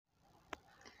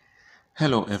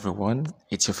Hello, everyone.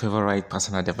 It's your favorite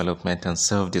personal development and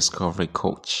self discovery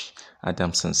coach,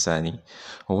 Adam Sansani.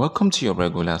 Welcome to your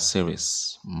regular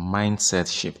series.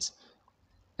 Mindset Shift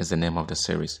is the name of the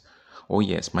series. Oh,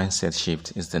 yes, Mindset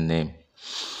Shift is the name.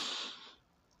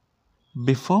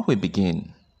 Before we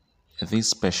begin this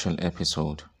special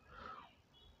episode,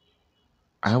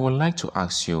 I would like to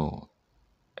ask you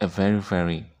a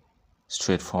very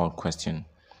straightforward question.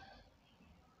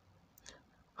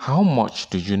 How much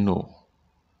do you know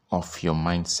of your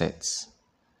mindset?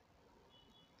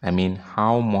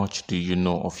 How much do you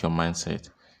know of your mindset?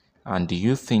 And do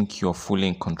you think you're fully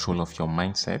in control of your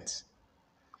mindset?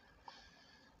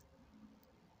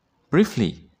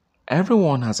 Briefly,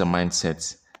 everyone has a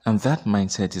mindset, and that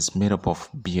mindset is made up of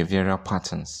behavioral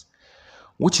patterns,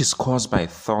 which is caused by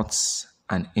thoughts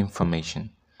and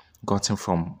information gotten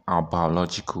from our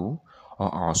biological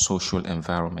or our social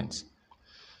environment.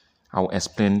 I'll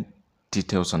explain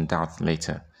details on that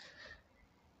later.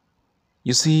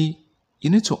 You see, you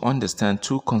need to understand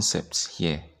two concepts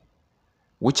here,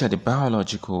 which are the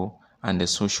biological and the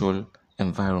social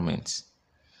environment.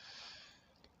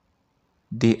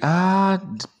 They are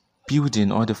the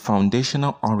building or the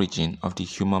foundational origin of the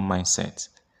human mindset.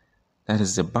 That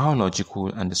is, the biological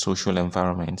and the social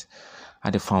environment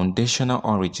are the foundational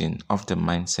origin of the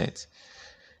mindset.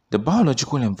 The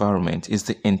biological environment is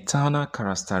the internal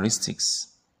characteristics.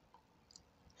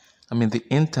 The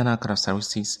internal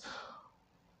characteristics,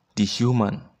 the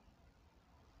human,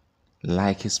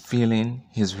 like his feeling,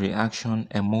 his reaction,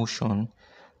 emotion,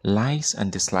 likes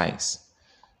and dislikes.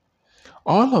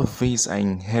 All of these are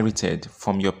inherited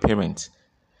from your parent,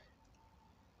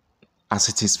 as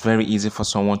it is very easy for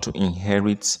someone to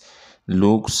inherit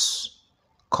looks,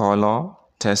 color,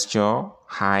 texture,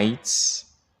 height,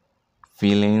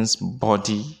 feelings,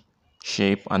 body,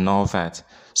 shape, and all that.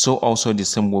 So also the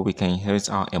same way we can inherit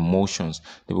our emotions,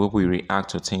 the way we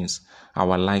react to things,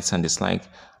 our likes and dislikes,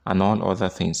 and all other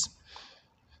things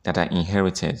that are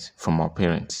inherited from our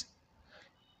parents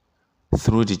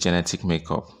through the genetic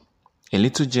makeup. A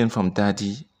little gene from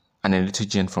daddy and a little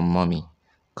gene from mommy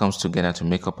comes together to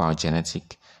make up our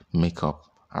genetic makeup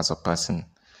as a person.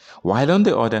 While on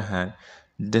the other hand,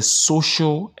 the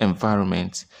social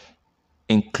environment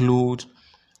include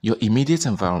your immediate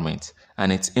environment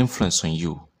and its influence on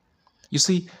you. You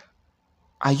see,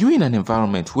 are you in an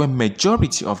environment where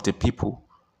majority of the people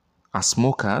are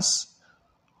smokers?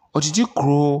 Or did you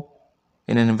grow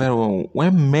in an environment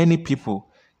where many people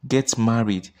get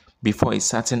married before a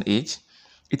certain age?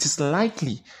 It is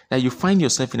likely that you find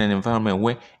yourself in an environment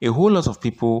where a whole lot of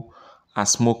people are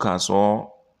smokers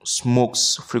or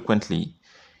smokes frequently.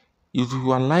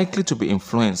 You are likely to be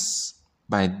influenced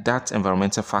by that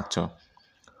environmental factor.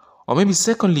 Or maybe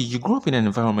secondly, you grew up in an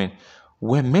environment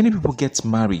where many people get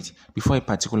married before a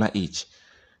particular age.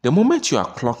 The moment you are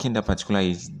clocking that particular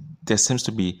age, there seems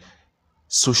to be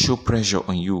social pressure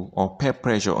on you or peer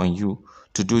pressure on you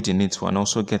to do the needful and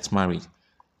also get married.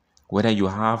 Whether you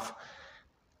have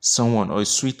someone or a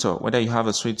suitor, whether you have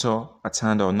a suitor at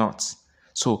hand or not.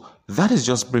 So that is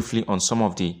just briefly on some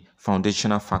of the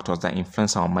foundational factors that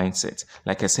influence our mindset.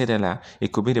 Like I said earlier,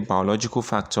 it could be the biological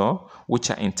factor, which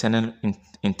are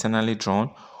internally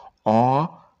drawn,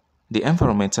 or the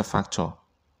environmental factor,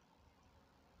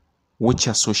 which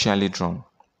are socially drawn.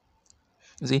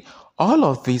 You see, all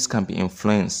of these can be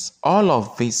influenced. All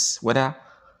of this, whether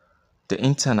the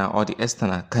internal or the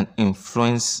external, can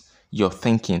influence your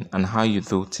thinking and how you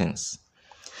do things.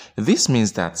 This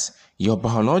means that your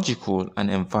biological and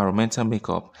environmental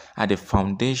makeup are the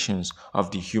foundations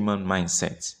of the human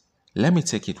mindset. Let me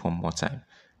take it one more time.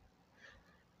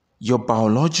 Your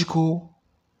biological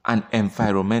and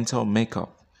environmental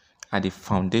makeup are the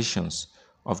foundations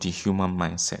of the human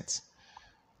mindset.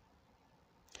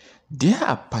 There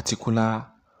are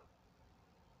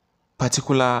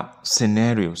particular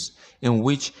scenarios in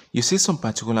which you see some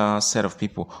particular set of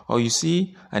people or you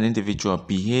see an individual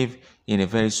behave in a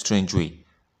very strange way.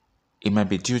 It might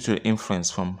be due to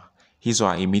influence from his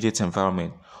or her immediate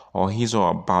environment or his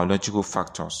or her biological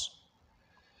factors.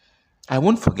 I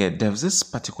won't forget, there was this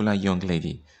particular young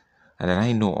lady that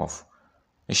I know of.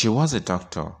 She was a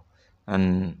doctor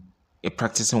and a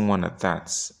practicing one at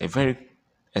that, a very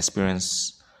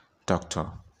experienced doctor.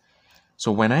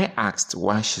 So when I asked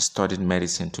why she studied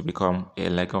medicine to become a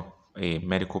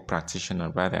medical practitioner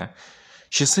rather,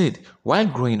 she said while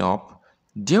growing up,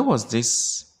 there was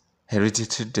this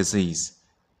hereditary disease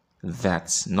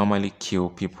that normally kill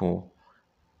people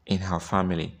in her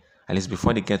family. At least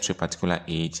before they get to a particular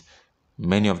age,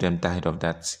 many of them died of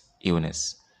that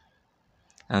illness.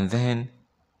 And then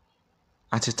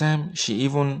at a time, she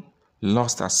even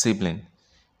lost a sibling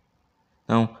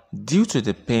Now, due to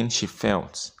the pain she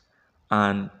felt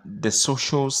and the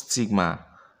social stigma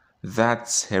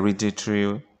that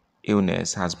hereditary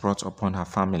illness has brought upon her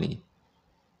family,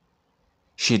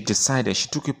 she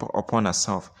took it upon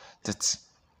herself that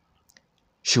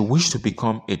she wished to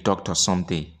become a doctor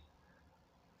someday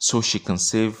so she can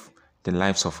save the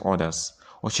lives of others,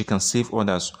 or she can save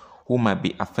others who might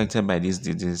be affected by this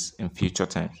disease in future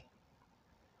times.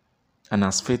 And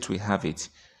as fate will have it,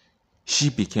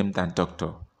 she became that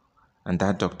doctor. And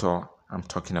that doctor I'm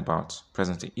talking about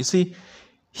presently. You see,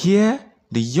 here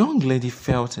the young lady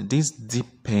felt this deep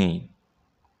pain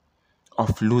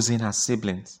of losing her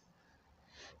siblings,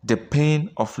 the pain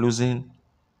of losing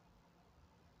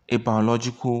a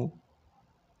biological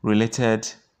related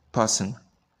person.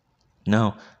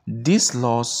 Now, this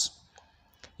loss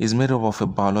is made up of a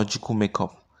biological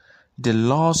makeup. The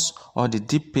loss or the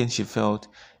deep pain she felt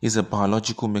is a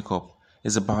biological makeup,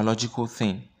 is a biological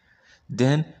thing.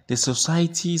 Then the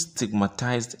society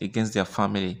stigmatized against their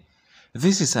family.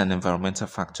 This is an environmental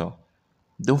factor.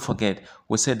 Don't forget,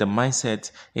 we said the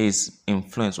mindset is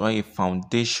influence, or a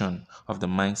foundation of the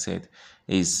mindset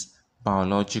is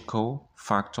biological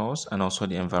factors and also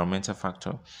the environmental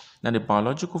factor. Now, the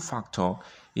biological factor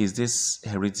is this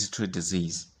hereditary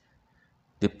disease.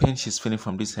 The pain she's feeling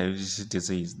from this hereditary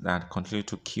disease that continue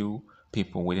to kill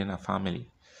people within her family.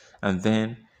 And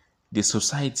then the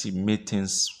society made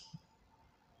things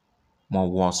more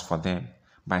worse for them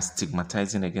by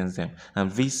stigmatizing against them.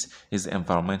 And this is the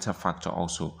environmental factor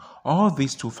also. All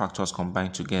these two factors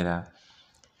combined together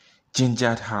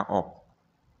gingered her up,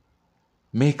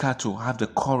 make her to have the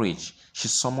courage. She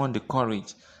summoned the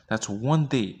courage that one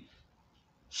day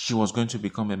she was going to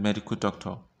become a medical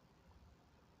doctor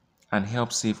and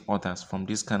help save others from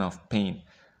this kind of pain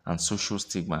and social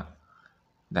stigma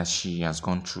that she has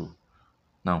gone through.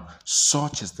 Now,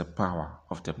 such is the power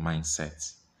of the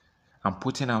mindset. I'm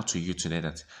putting out to you today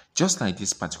that just like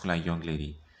this particular young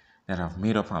lady that have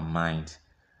made up her mind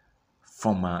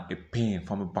from a pain,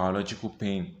 from a biological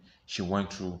pain she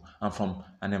went through, and from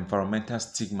an environmental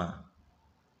stigma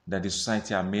that the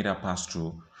society had made her pass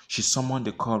through, she summoned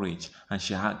the courage and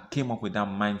she came up with that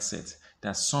mindset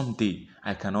that someday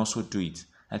I can also do it.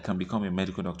 I can become a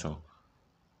medical doctor.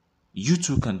 You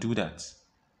too can do that.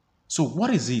 So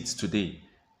what is it today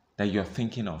that you're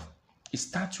thinking of? It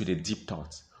starts with a deep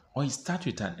thought, or it starts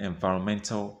with an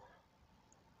environmental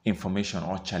information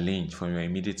or challenge for your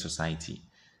immediate society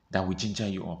that will ginger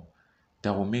you up,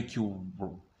 that will make you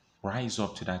rise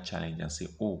up to that challenge and say,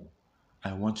 oh,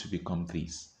 I want to become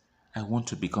this. I want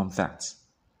to become that.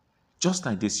 Just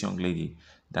like this young lady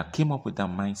that came up with that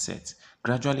mindset,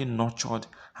 gradually nurtured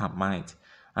her mind,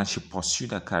 and she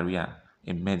pursued a career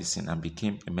in medicine and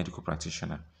became a medical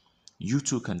practitioner. You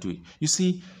too can do it. You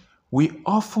see, we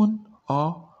often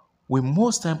or we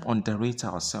most time underrate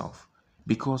ourselves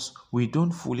because we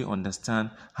don't fully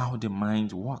understand how the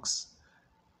mind works.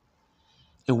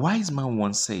 A wise man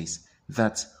once says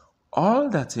that all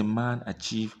that a man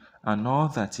achieves and all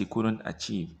that he couldn't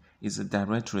achieve is a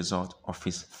direct result of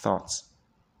his thoughts.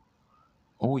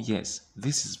 Oh yes,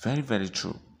 this is very, very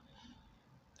true.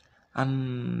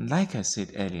 And like I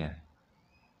said earlier,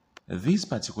 this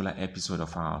particular episode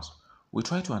of ours, we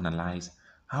try to analyze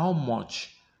how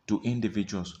much do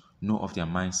individuals know of their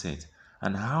mindset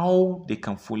and how they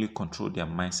can fully control their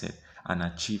mindset and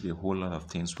achieve a whole lot of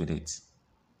things with it.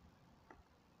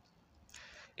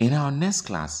 In our next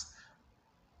class,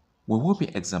 we will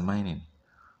be examining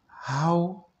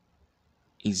how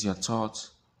is your thought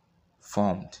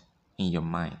formed in your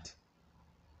mind.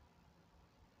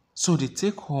 So the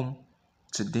take home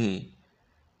today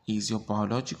is your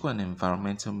biological and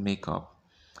environmental makeup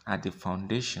are the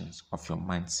foundations of your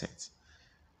mindset.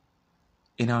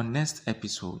 In our next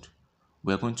episode,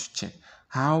 we are going to check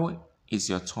how is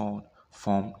your thought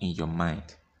formed in your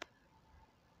mind.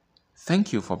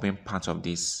 Thank you for being part of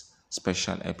this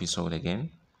special episode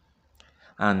again.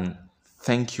 And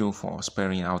thank you for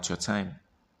sparing out your time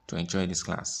to enjoy this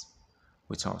class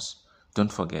with us.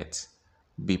 Don't forget,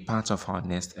 be part of our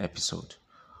next episode.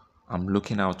 I'm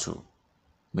looking out to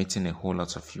meeting a whole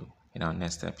lot of you in our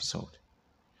next episode.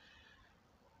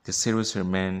 The series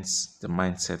remains the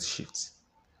mindset shift.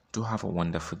 Do have a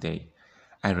wonderful day.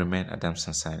 I remain Adam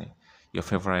Sansani, your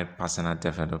favorite personal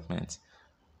development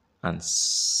and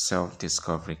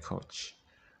self-discovery coach.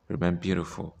 Remain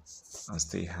beautiful and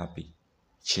stay happy.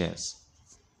 Cheers.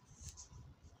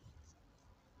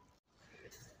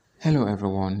 Hello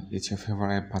everyone, it's your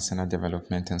favorite personal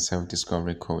development and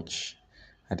self-discovery coach.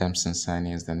 Adam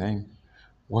Sansani is the name.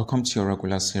 Welcome to your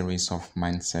regular series of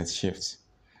Mindset Shifts.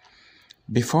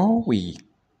 Before we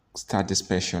start the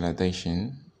special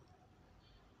edition,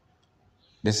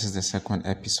 This is the second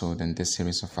episode in this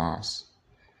series of ours.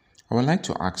 I would like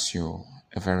to ask you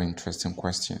a very interesting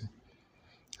question.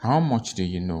 How much do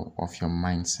you know of your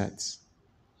mindset?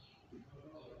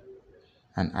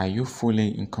 And are you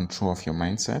fully in control of your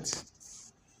mindset?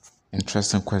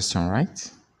 Interesting question,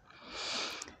 right?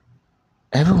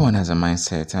 Everyone has a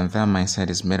mindset, and that mindset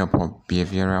is made up of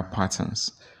behavioral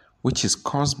patterns, which is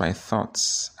caused by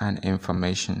thoughts and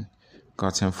information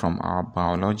gotten from our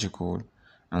biological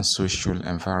and social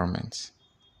environment.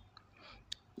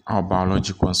 Our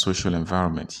biological and social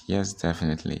environment, yes,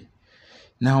 definitely.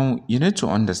 Now, you need to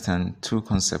understand two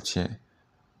concepts here,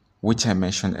 which I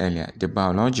mentioned earlier, the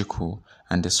biological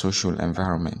and the social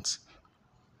environment.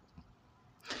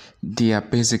 They are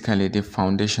basically the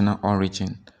foundational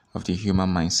origin of the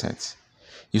human mindset.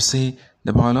 You see,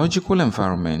 the biological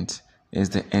environment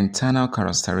is the internal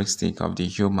characteristic of the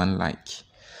human-like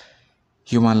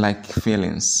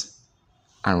feelings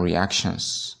and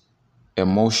reactions,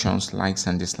 emotions, likes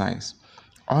and dislikes.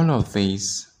 All of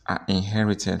these are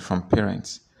inherited from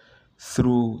parents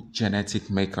through genetic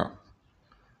makeup.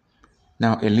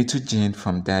 Now, a little gene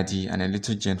from daddy and a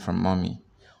little gene from mommy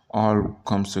all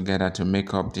comes together to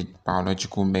make up the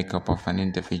biological makeup of an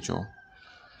individual.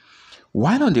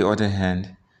 While on the other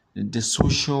hand, the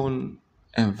social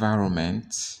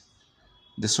environment,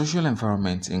 the social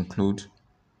environment include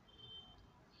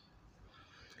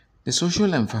the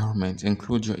social environment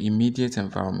include your immediate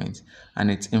environment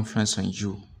and its influence on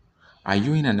you. Are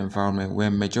you in an environment where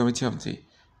majority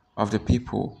of the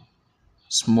people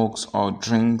smokes or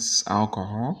drinks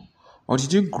alcohol? Or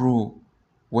did you grow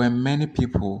where many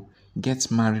people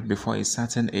get married before a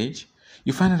certain age?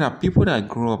 You find out that people that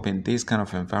grow up in this kind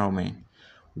of environment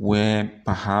where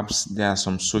perhaps there are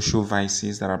some social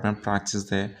vices that are being practiced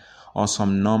there or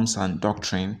some norms and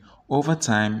doctrine, over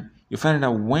time, you find that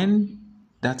when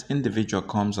that individual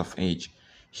comes of age,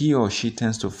 he or she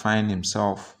tends to find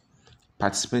himself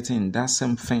participating in that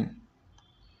same thing.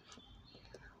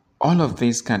 All of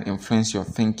this can influence your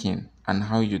thinking and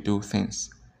how you do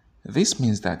things. This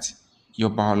means that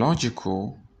your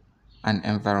biological and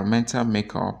environmental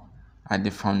makeup are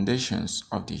the foundations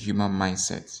of the human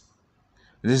mindset.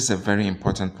 This is a very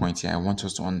important point here I want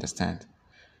us to understand.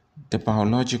 The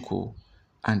biological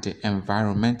and the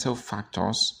environmental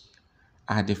factors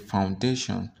are the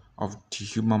foundation of the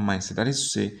human mindset. That is to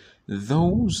say,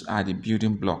 those are the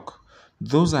building block.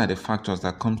 Those are the factors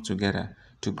that come together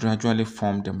to gradually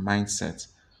form the mindset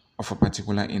of a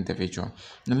particular individual.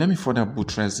 Now, let me further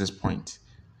buttress this point.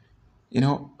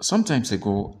 Some time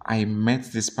ago, I met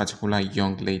this particular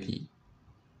young lady.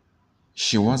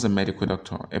 She was a medical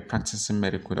doctor, a practicing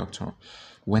medical doctor.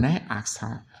 When I asked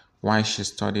her why she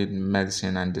studied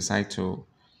medicine and decided to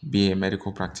be a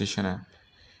medical practitioner,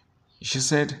 she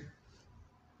said,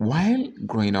 while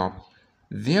growing up,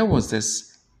 there was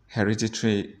this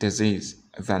hereditary disease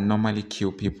that normally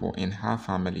killed people in her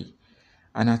family.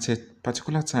 And at a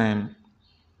particular time,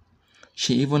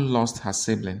 she even lost her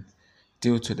sibling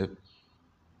due to the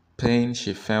pain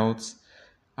she felt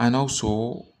and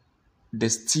also the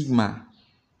stigma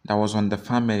that was on the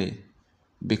family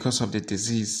because of the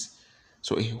disease.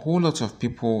 So a whole lot of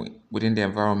people within the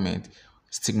environment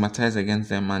stigmatized against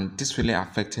them, and this really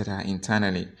affected her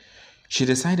internally. She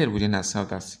decided within herself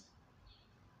that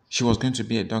she was going to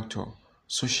be a doctor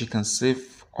so she can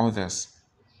save others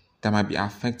that might be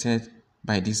affected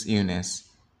by this illness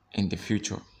in the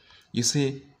future. You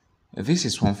see, this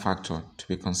is one factor to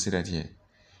be considered here.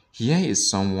 Here is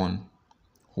someone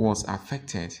who was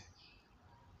affected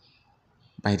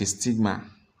by the stigma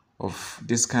of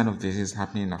this kind of disease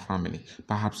happening in her family.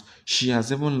 Perhaps she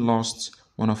has even lost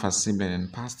one of her siblings in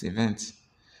past events.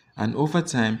 And over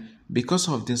time, because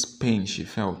of this pain she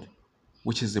felt,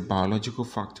 which is the biological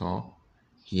factor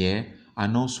here,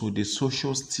 and also the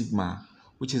social stigma,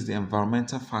 which is the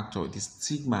environmental factor, the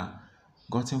stigma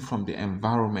gotten from the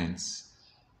environment,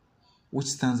 which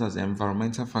stands as the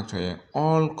environmental factor here,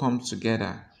 all comes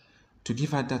together to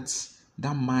give her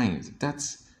that mind,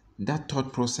 that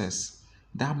thought process,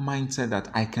 that mindset that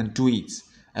I can do it.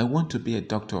 I want to be a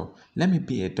doctor. Let me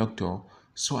be a doctor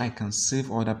so I can save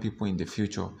other people in the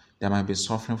future that might be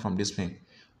suffering from this pain.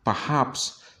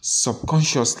 Perhaps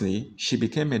subconsciously she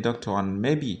became a doctor and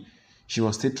maybe she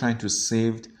was still trying to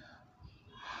save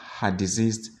her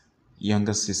diseased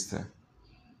younger sister.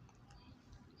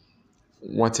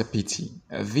 What a pity.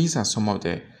 These are some of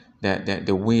the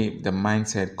way the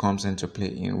mindset comes into play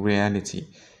in reality.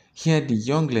 Here, the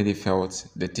young lady felt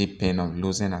the deep pain of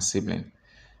losing her sibling.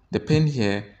 The pain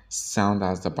here sounds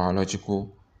as the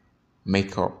biological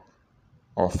makeup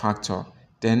or factor.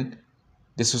 Then,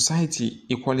 the society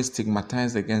equally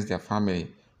stigmatized against their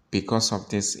family because of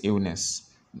this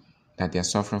illness that they are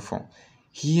suffering from.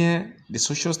 Here, the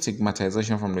social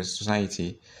stigmatization from the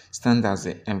society stands as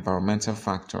the environmental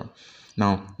factor.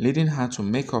 Now, leading her to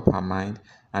make up her mind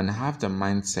and have the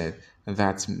mindset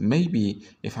that maybe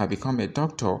if I become a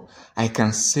doctor, I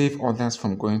can save others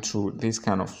from going through this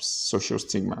kind of social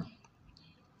stigma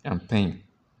and pain.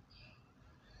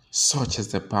 Such is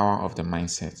the power of the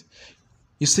mindset.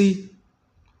 You see,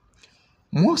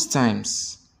 most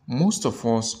times, most of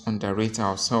us underrate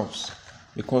ourselves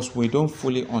because we don't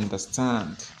fully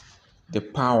understand the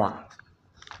power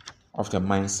of the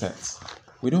mindset.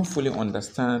 We don't fully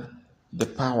understand the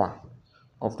power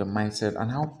of the mindset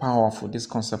and how powerful this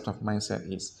concept of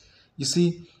mindset is. You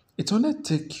see, it only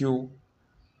takes you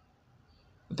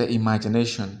the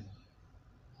imagination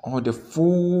or the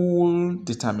full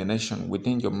determination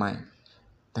within your mind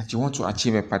that you want to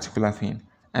achieve a particular thing.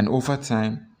 And over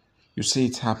time, you see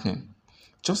it happening.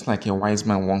 Just like a wise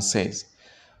man once says,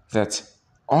 that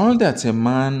all that a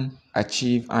man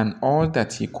achieved and all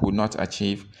that he could not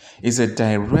achieve is a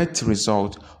direct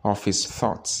result of his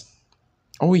thoughts.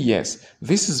 Oh, yes,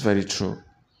 this is very true.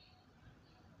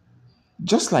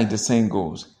 Just like the saying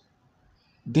goes,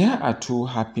 there are two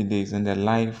happy days in the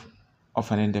life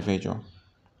of an individual: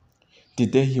 the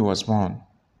day he was born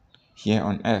here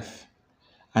on earth,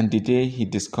 and the day he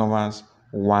discovers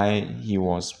why he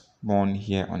was born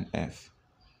here on earth.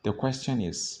 The question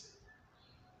is,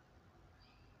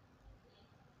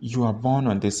 you are born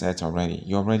on this earth already.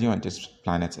 You're already on this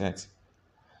planet earth.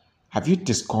 Have you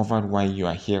discovered why you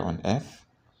are here on earth?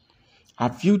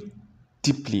 Have you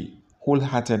deeply,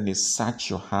 wholeheartedly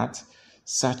searched your heart,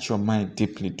 search your mind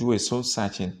deeply, do a soul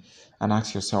searching and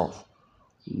ask yourself,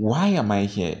 why am I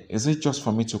here? Is it just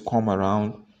for me to come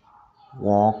around,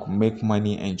 work, make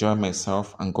money, enjoy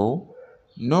myself and go?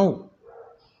 No.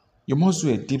 You must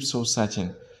do a deep soul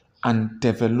searching and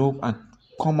develop and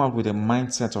come out with a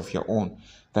mindset of your own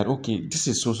that, okay, this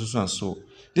is so, so, so, and so.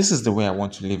 This is the way I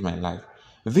want to live my life.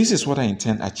 This is what I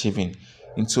intend achieving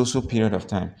in so, so period of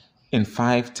time. In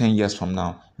 5, 10 years from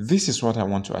now, this is what I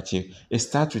want to achieve. It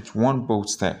starts with one bold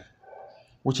step,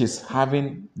 which is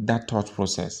having that thought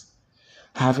process.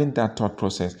 Having that thought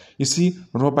process. You see,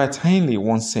 Robert Heinlein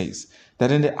once says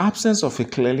that in the absence of a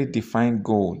clearly defined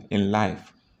goal in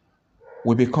life,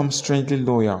 we become strangely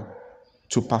loyal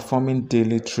to performing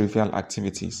daily trivial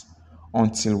activities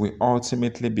until we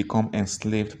ultimately become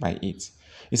enslaved by it.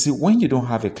 You see, when you don't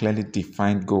have a clearly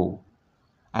defined goal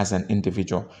as an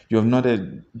individual, you have not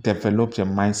developed a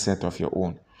mindset of your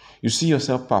own. You see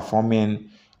yourself performing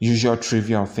usual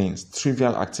trivial things,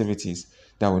 trivial activities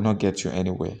that will not get you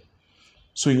anywhere.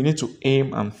 So you need to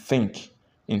aim and think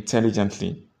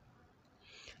intelligently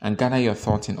and gather your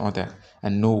thoughts in order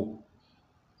and know,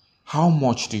 how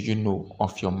much do you know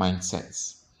of your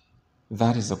mindsets?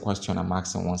 That is the question I'm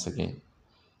asking once again.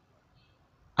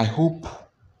 I hope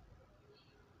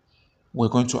we're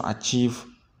going to achieve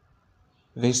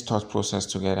this thought process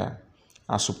together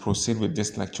as we proceed with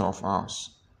this lecture of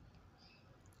ours.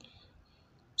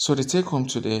 So the take home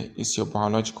today is your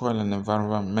biological and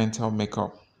environmental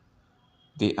makeup.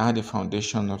 They are the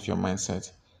foundation of your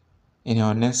mindset. In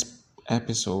our next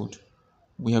episode,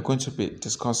 we are going to be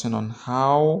discussing on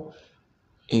how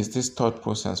is this thought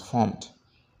process formed.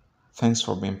 Thanks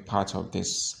for being part of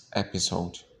this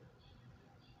episode.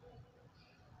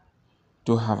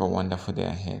 Do have a wonderful day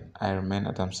ahead. I remain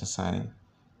Adam Sasani,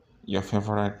 your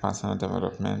favorite personal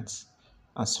development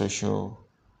and social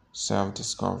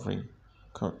self-discovery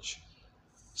coach.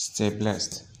 Stay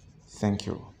blessed. Thank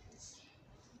you.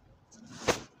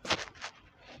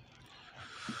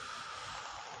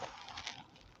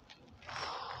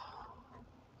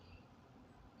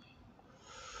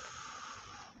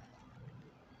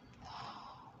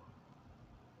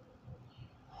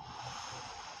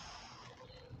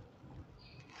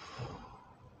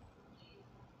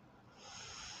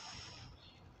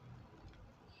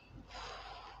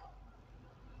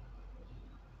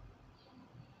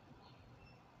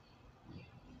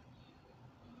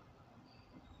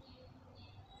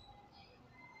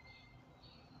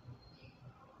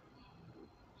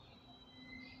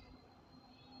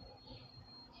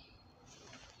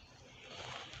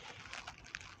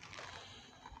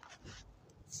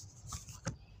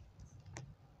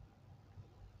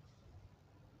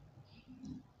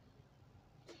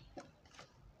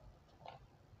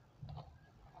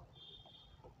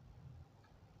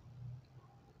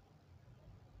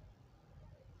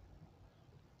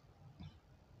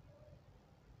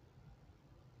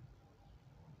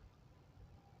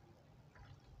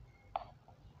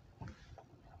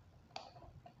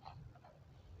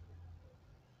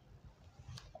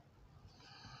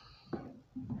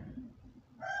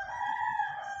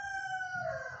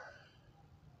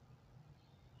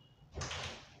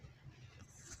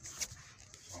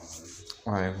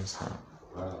 Alaikum salam.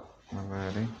 I'm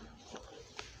ready.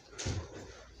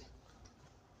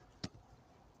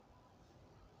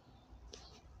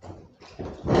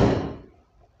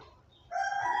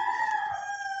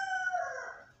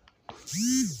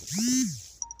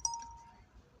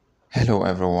 Hello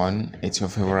everyone, it's your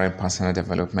favorite personal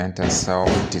development and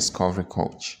self-discovery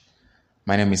coach.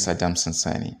 My name is Adam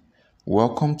Sansani.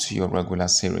 Welcome to your regular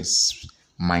series,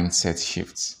 Mindset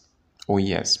Shift. Oh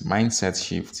yes, Mindset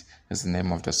Shift is the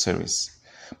name of the series.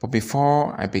 But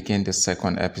before I begin the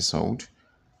second episode,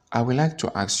 I would like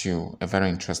to ask you a very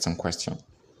interesting question.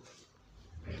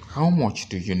 How much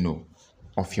do you know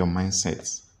of your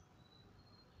mindset?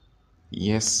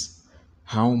 Yes,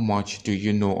 how much do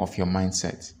you know of your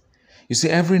mindset? You see,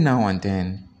 every now and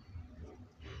then,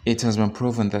 it has been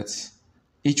proven that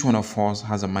each one of us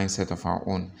has a mindset of our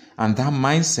own. And that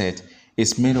mindset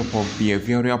is made up of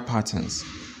behavioral patterns,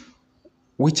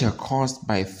 which are caused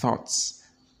by thoughts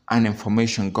and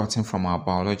information gotten from our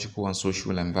biological and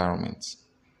social environment.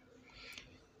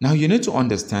 Now, you need to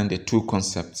understand the two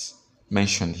concepts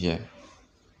mentioned here,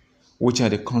 which are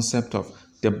the concept of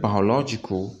the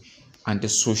biological and the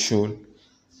social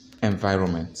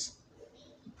environment.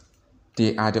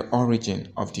 They are the origin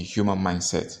of the human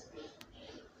mindset.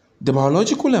 The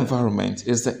biological environment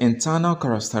is the internal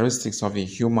characteristics of a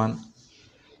human,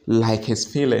 like his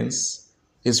feelings,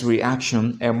 his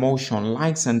reaction, emotion,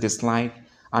 likes and dislikes,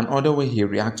 and other way he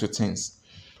reacts to things.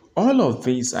 All of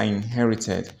these are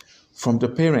inherited from the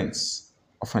parents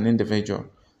of an individual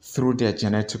through their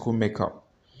genetical makeup.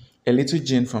 A little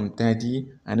gene from daddy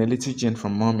and a little gene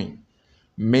from mommy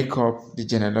make up the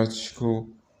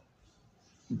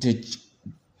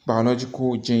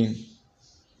biological gene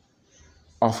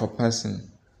of a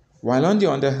person. While on the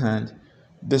other hand,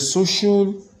 the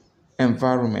social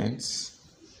environment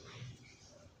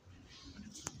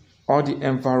or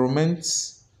the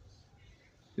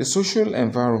social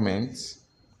environment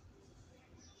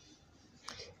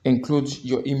includes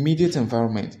your immediate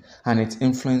environment and its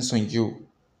influence on you.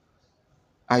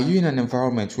 Are you in an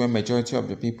environment where majority of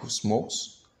the people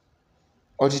smokes?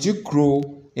 Or did you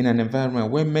grow in an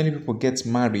environment where many people get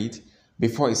married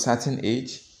before a certain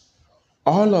age?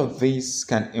 All of these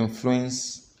can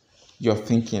influence your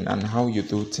thinking and how you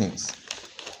do things.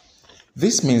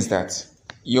 This means that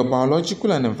your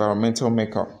biological and environmental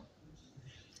makeup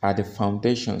are the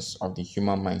foundations of the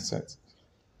human mindset.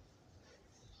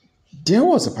 There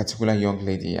was a particular young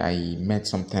lady I met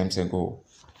some times ago.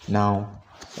 Now,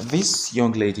 this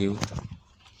young lady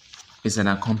is an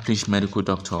accomplished medical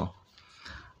doctor,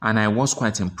 and I was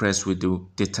quite impressed with the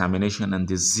determination and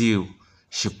the zeal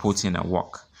she put in her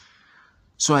work.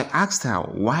 So I asked her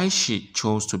why she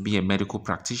chose to be a medical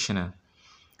practitioner.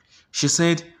 She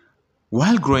said,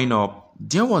 while growing up,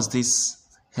 there was this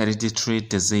hereditary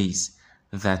disease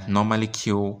that normally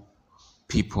kill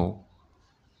people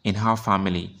in her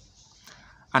family.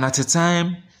 And at the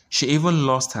time, she even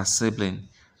lost her sibling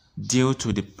due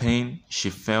to the pain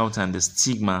she felt and the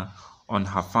stigma on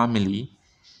her family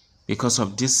because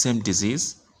of this same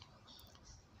disease.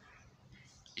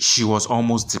 She was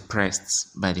almost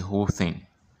depressed by the whole thing.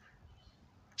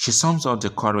 She sums up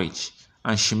the courage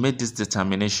and she made this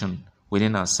determination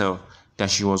within herself that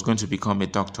she was going to become a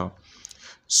doctor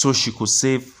so she could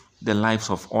save the lives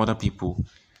of other people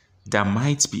that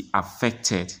might be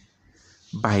affected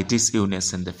by this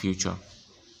illness in the future.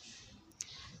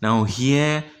 Now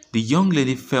here, the young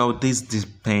lady felt this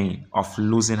deep pain of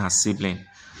losing her sibling,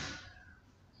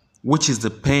 which is the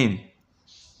pain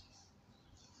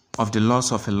of the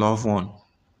loss of a loved one.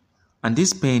 And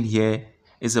this pain here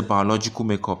is a biological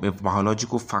makeup, a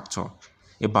biological factor,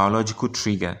 a biological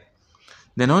trigger.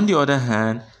 Then on the other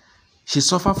hand, she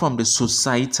suffered from the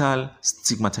societal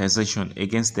stigmatization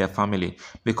against their family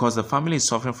because the family is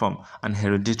suffering from an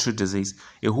hereditary disease.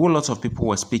 A whole lot of people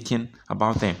were speaking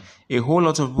about them. A whole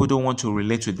lot of people don't want to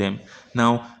relate to them.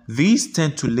 Now, these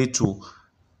tend to lead to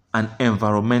an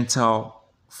environmental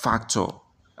factor.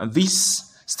 And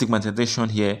this stigmatization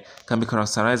here can be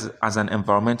characterized as an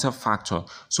environmental factor.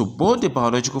 So both the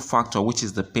biological factor, which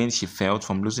is the pain she felt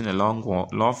from losing a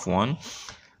loved one,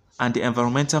 and the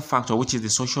environmental factor, which is the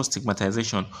social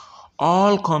stigmatization,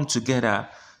 all come together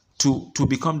to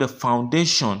become the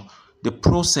foundation, the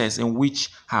process in which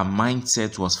her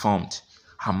mindset was formed.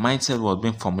 Her mindset was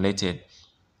being formulated.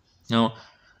 Now,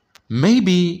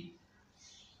 maybe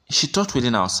she thought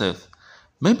within herself,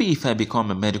 maybe if I become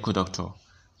a medical doctor,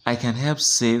 I can help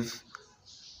save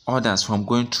others from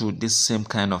going through this same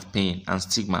kind of pain and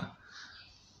stigma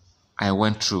I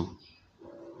went through.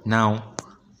 Now,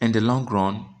 in the long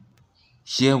run,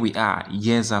 here we are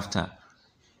years after.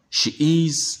 She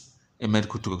is a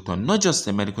medical doctor, not just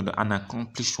a medical doctor, an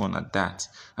accomplished one at that,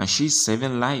 and she's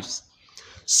saving lives.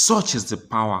 Such is the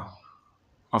power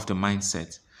of the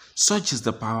mindset. Such is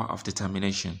the power of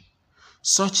determination.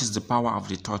 Such is the power of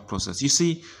the thought process. You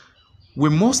see, we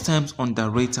most times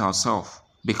underrate ourselves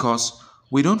because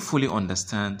we don't fully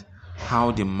understand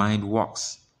how the mind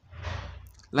works.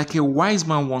 Like a wise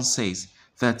man once says,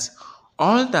 that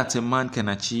all that a man can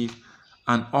achieve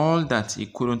and all that he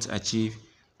couldn't achieve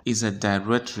is a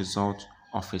direct result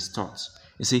of his thoughts.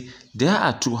 You see, there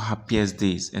are two happiest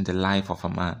days in the life of a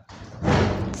man: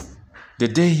 the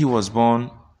day he was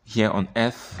born here on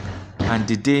earth and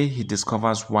the day he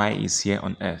discovers why he's here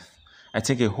on earth. I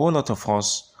think a whole lot of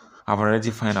us have already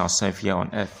found ourselves here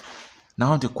on earth.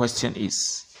 Now the question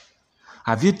is,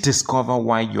 have you discovered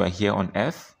why you are here on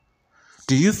earth?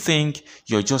 Do you think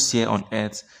you're just here on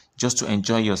earth just to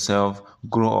enjoy yourself,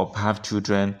 grow up, have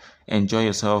children, enjoy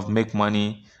yourself, make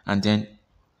money, and then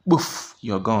poof,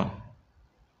 you're gone?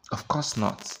 Of course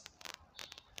not.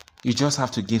 You just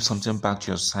have to give something back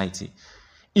to your society.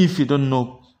 If you don't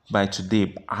know by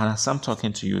today, and as I'm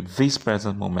talking to you, this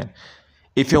present moment,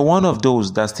 if you're one of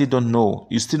those that still don't know,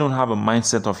 you still don't have a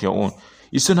mindset of your own,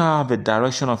 you still don't have a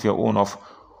direction of your own of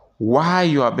why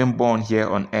you are being born here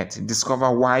on earth, discover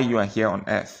why you are here on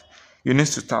earth, you need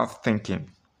to start thinking.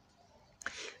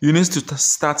 You need to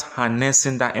start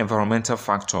harnessing that environmental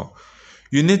factor.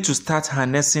 You need to start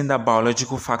harnessing that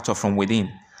biological factor from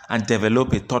within and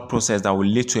develop a thought process that will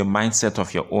lead to a mindset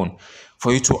of your own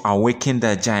for you to awaken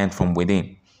that giant from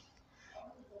within.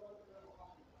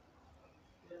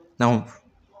 Now,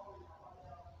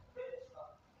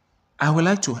 I would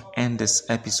like to end this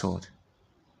episode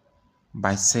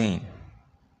by saying,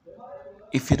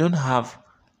 if you don't have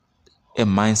a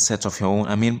mindset of your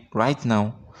own, right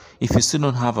now, if you still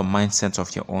don't have a mindset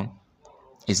of your own,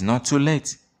 it's not too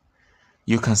late.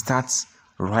 You can start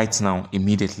right now,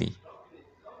 immediately.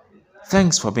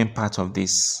 Thanks for being part of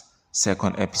this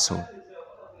second episode.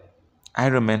 I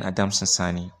remain Adamson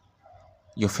Sani,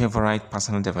 your favorite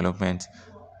personal development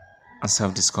and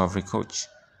self-discovery coach.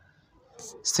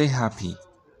 Stay happy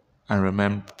and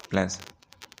remain blessed.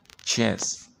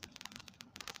 Cheers.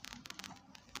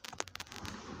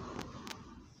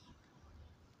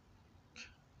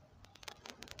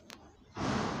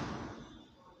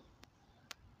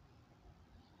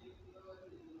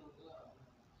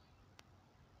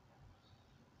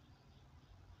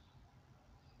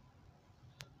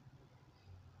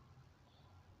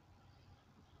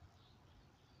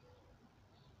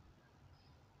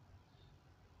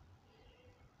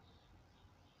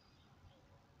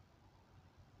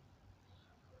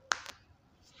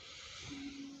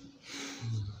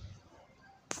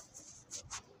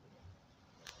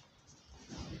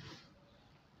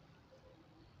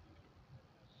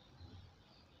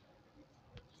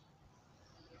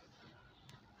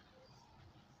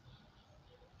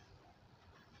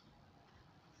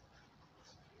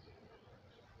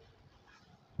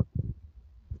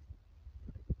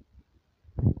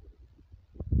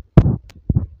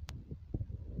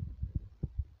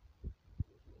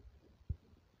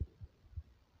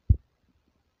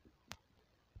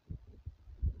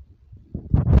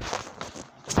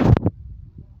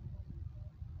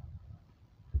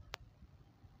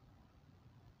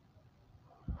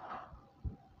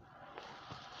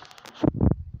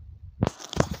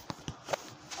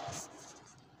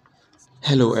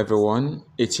 Hello everyone,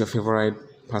 it's your favorite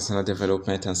personal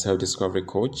development and self-discovery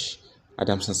coach.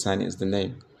 Adamson Sani is the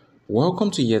name.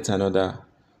 Welcome to yet another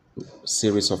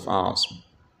series of ours,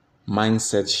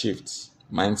 Mindset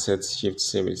Shift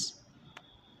series.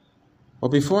 But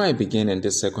before I begin in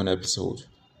this second episode,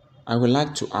 I would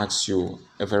like to ask you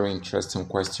a very interesting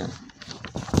question.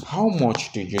 How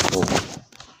much do you know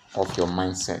of your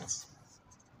mindset?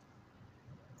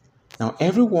 Now,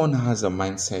 everyone has a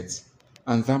mindset,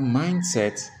 and that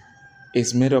mindset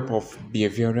is made up of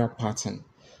behavioral pattern.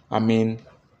 A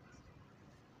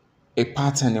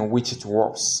pattern in which it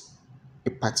works,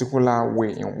 a particular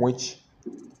way in which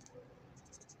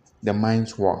the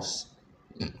mind works,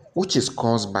 which is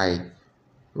caused by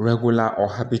regular or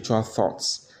habitual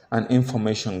thoughts and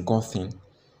information gotten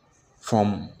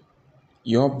from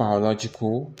your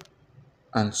biological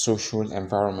and social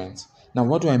environment. Now,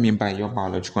 what do I mean by your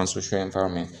biological and social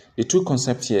environment? The two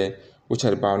concepts here, which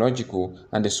are the biological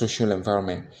and the social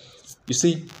environment, you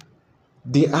see,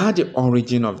 they are the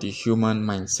origin of the human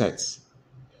mindset.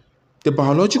 The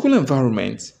biological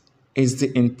environment is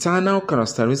the internal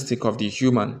characteristic of the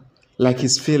human, like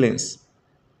his feelings,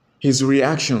 his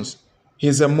reactions,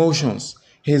 his emotions,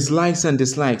 his likes and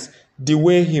dislikes, the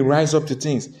way he rises up to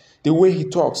things, the way he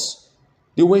talks,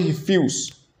 the way he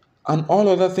feels, and all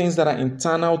other things that are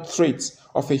internal traits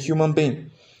of a human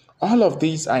being. All of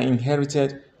these are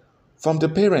inherited from the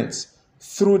parents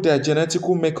through their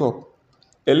genetical makeup.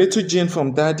 A little gene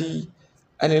from daddy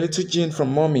and a little gene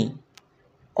from mommy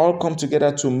all come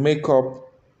together to make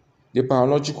up the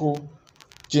biological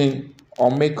gene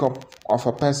or makeup of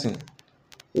a person.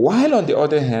 While on the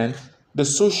other hand, the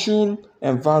social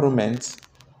environment,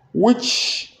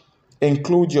 which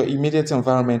include your immediate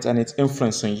environment and its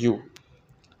influence on you.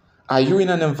 Are you in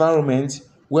an environment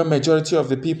where majority of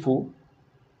the people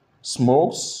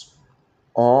smokes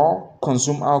or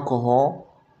consume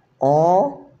alcohol,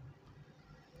 or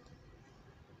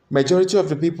majority of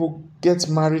the people get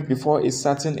married before a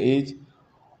certain age,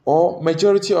 or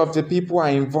majority of the people are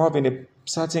involved in a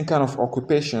certain kind of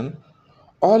occupation?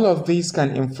 All of these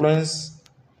can influence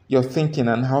your thinking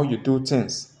and how you do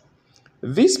things.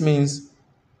 This means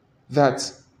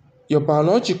that your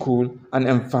biological and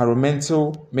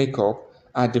environmental makeup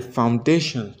are the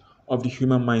foundation of the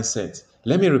human mindset.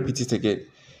 Let me repeat it again.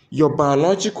 Your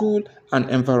biological and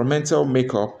environmental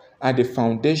makeup are the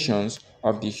foundations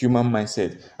of the human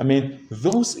mindset. I mean,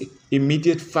 those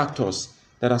immediate factors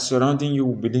that are surrounding you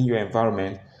within your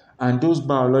environment and those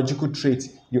biological traits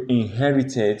you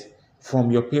inherited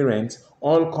from your parents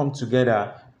all come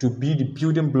together to be the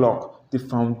building block, the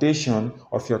foundation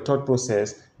of your thought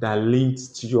process that leads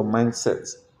to your mindset.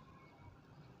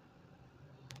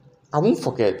 I won't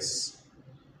forget,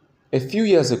 a few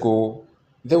years ago,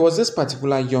 there was this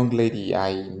particular young lady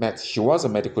I met. She was a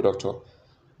medical doctor,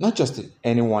 not just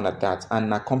anyone at that,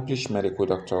 an accomplished medical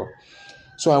doctor.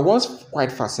 So I was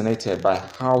quite fascinated by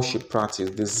how she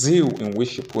practiced, the zeal in which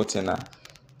she put in her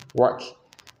work.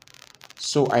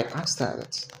 So I asked her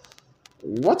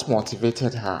what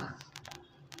motivated her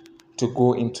to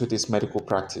go into this medical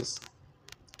practice.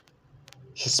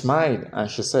 She smiled and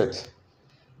she said,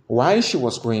 while she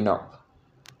was growing up,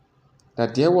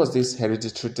 that there was this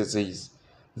hereditary disease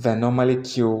that normally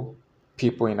kill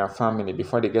people in her family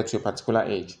before they get to a particular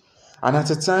age. And at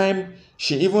the time,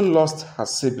 she even lost her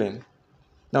sibling.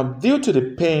 Now, due to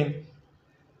the pain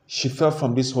she felt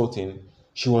from this whole thing,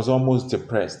 she was almost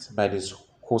depressed by this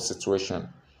whole situation.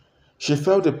 She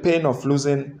felt the pain of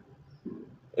losing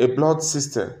a blood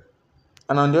sister.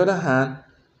 And on the other hand,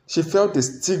 she felt the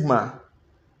stigma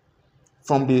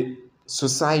from the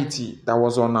society that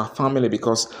was on her family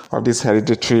because of this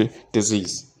hereditary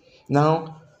disease.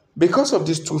 Now, because of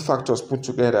these two factors put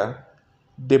together,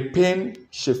 the pain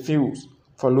she feels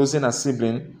for losing a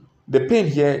sibling, the pain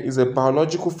here is a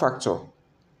biological factor,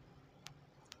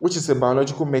 which is a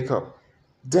biological makeup.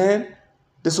 Then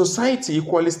the society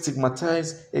equally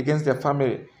stigmatized against their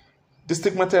family. The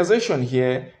stigmatization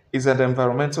here is an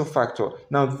environmental factor.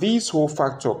 Now, these whole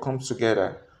factor comes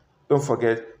together. Don't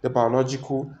forget the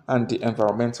biological and the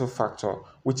environmental factor,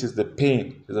 which is the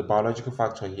pain, is a biological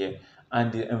factor here.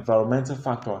 And the environmental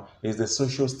factor is the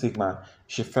social stigma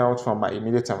she felt from her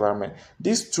immediate environment.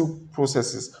 These two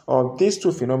processes or these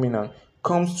two phenomena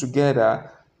comes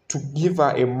together to give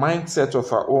her a mindset of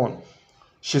her own.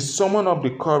 She summoned up the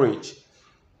courage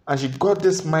and she got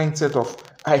this mindset of,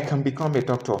 I can become a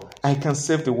doctor. I can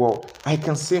save the world. I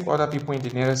can save other people in the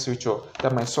nearest future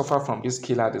that might suffer from this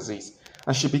killer disease.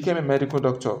 And she became a medical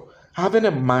doctor, having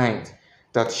a mind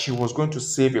that she was going to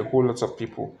save a whole lot of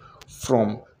people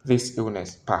from this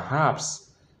illness. Perhaps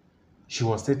she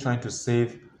was still trying to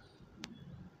save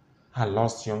her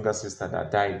lost younger sister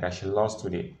that died, that she lost to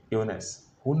the illness.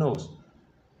 Who knows?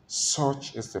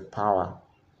 Such is the power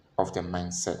of the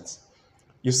mindset.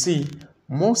 You see,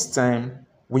 most time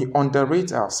we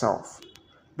underrate ourselves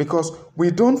because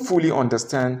we don't fully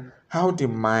understand how the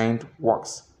mind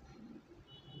works.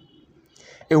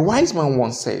 A wise man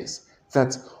once says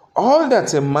that all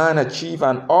that a man achieves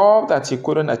and all that he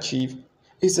couldn't achieve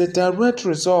is a direct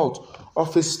result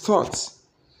of his thoughts.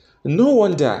 No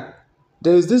wonder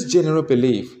there is this general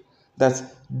belief that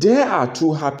there are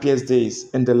two happiest days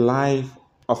in the life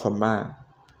of a man: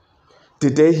 the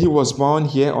day he was born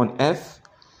here on earth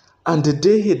and the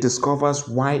day he discovers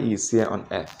why he is here on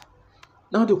earth.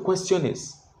 Now the question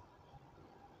is,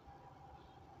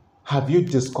 have you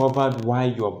discovered why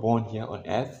you are born here on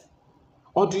earth?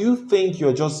 Or do you think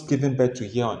you're just giving birth to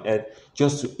here on earth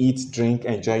just to eat, drink,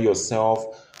 enjoy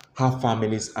yourself, have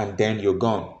families, and then you're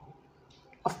gone?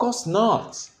 Of course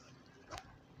not.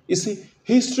 You see,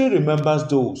 history remembers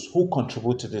those who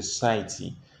contribute to the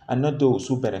society and not those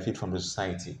who benefit from the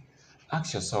society.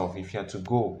 Ask yourself, if you are to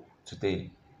go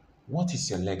today, what is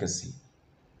your legacy?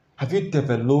 Have you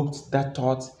developed that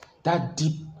thought, that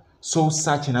deep soul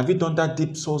searching? Have you done that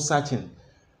deep soul searching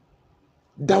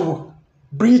that will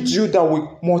breed you, that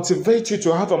will motivate you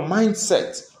to have a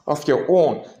mindset of your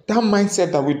own, that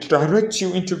mindset that will direct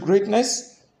you into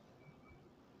greatness?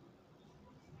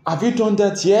 Have you done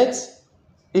that yet?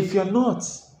 If you're not,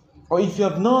 or if you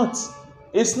have not,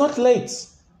 it's not late.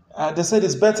 They said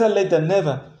it's better late than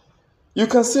never. You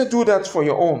can still do that for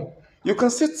your own. You can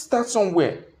still start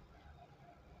somewhere.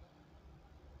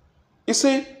 You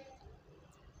see,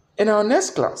 in our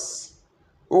next class,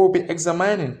 we will be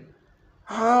examining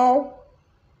how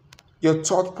your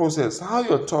thought process, how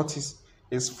your thought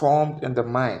is formed in the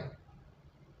mind.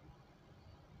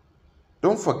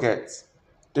 Don't forget,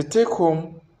 the take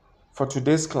home for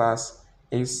today's class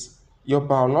is your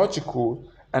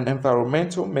biological and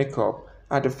environmental makeup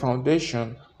are the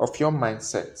foundation of your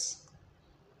mindset.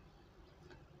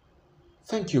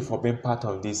 Thank you for being part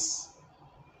of this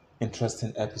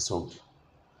interesting episode.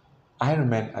 I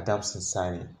remain Adam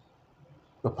Sinsani,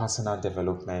 your personal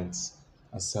development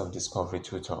and self-discovery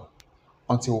tutor.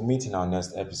 Until we meet in our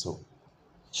next episode,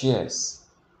 cheers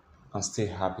and stay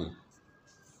happy.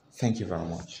 Thank you very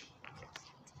much.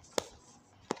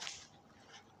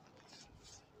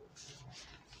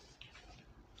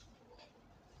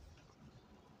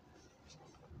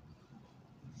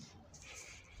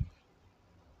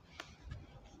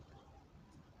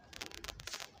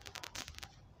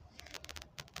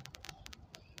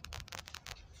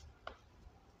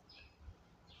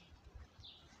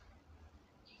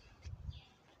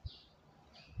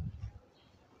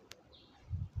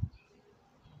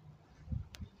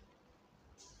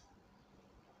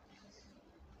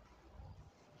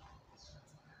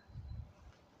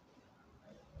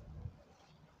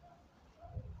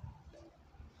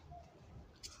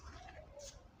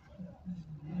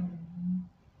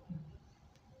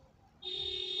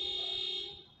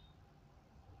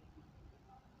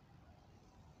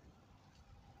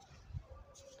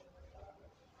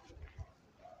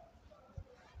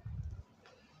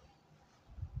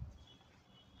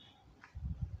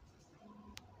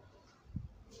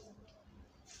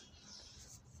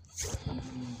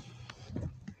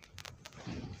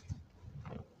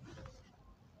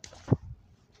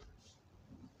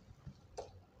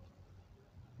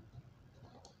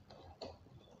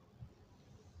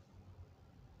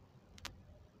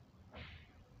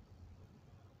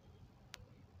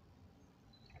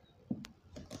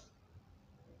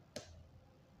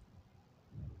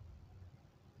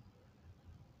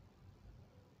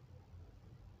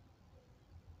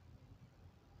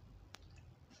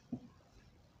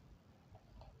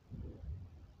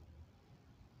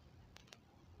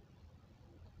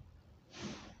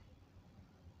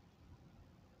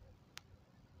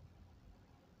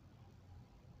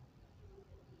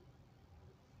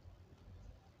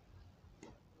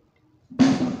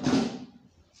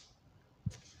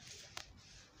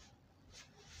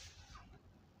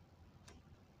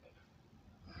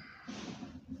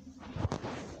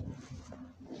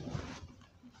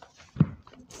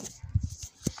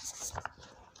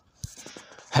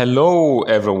 Hello,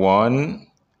 everyone.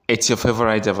 It's your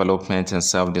favorite development and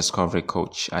self-discovery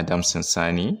coach, Adam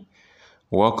Sinsani.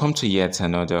 Welcome to yet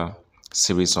another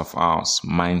series of ours.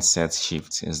 Mindset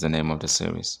Shift is the name of the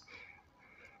series.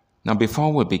 Now,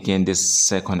 before we begin this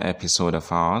second episode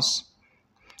of ours,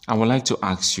 I would like to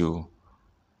ask you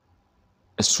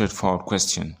a straightforward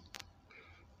question.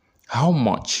 How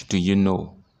much do you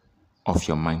know of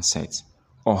your mindset?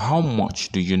 Or how much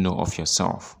do you know of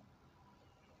yourself?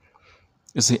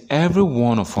 You see, every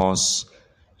one of us,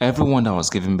 everyone that was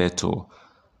given birth to,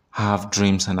 have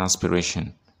dreams and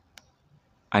aspiration.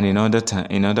 And in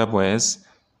other words,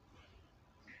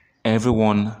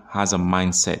 everyone has a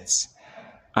mindset.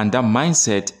 And that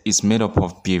mindset is made up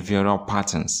of behavioral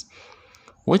patterns,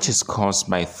 which is caused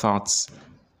by thoughts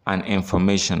and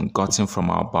information gotten from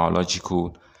our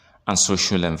biological and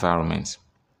social environment.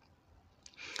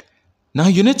 Now,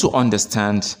 you need to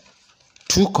understand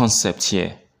two concepts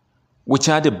here, which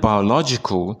are the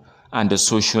biological and the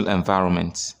social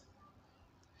environment.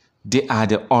 They are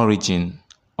the origin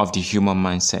of the human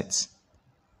mindset.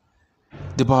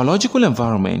 The biological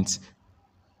environment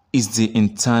is the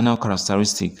internal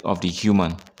characteristic of the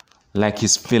human, like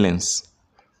his feelings,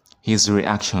 his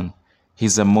reaction,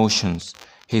 his emotions,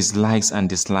 his likes and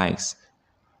dislikes,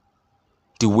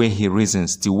 the way he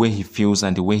reasons, the way he feels,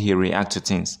 and the way he reacts to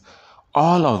things.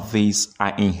 All of these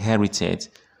are inherited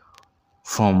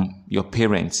from your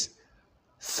parents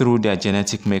through their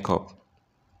genetic makeup.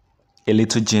 A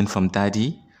little gene from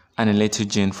daddy and a little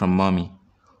gene from mommy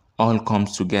all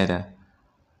comes together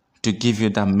to give you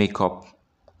that makeup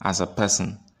as a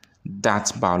person,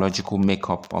 that biological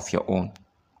makeup of your own.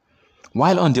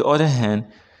 While on the other hand,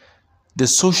 the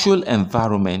social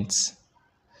environment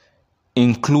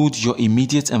includes your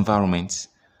immediate environment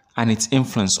and its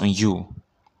influence on you.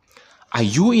 Are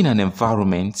you in an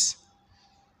environment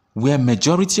where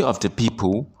majority of the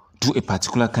people do a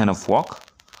particular kind of work,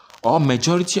 or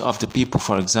majority of the people,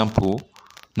 for example,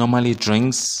 normally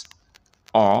drinks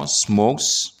or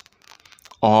smokes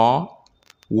or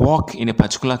walk in a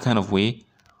particular kind of way,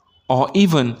 or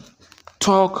even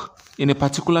talk in a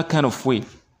particular kind of way?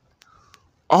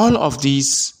 All of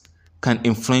these can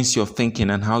influence your thinking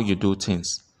and how you do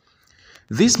things.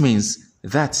 This means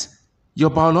that your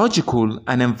biological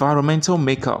and environmental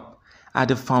makeup are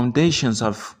the foundations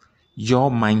of your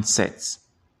mindset.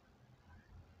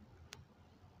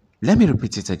 Let me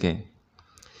repeat it again.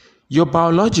 Your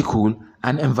biological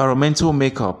and environmental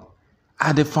makeup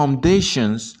are the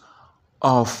foundations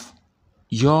of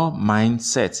your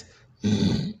mindset.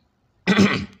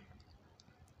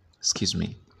 Excuse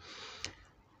me.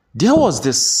 There was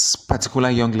this particular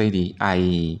young lady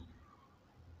I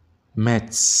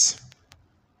met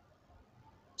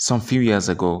some few years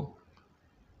ago,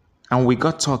 and we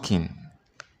got talking.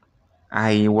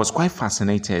 I was quite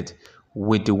fascinated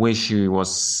with the way she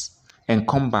was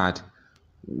encumbered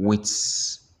with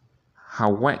her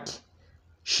work.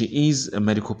 She is a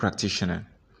medical practitioner.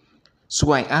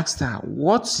 So I asked her,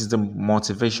 what is the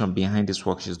motivation behind this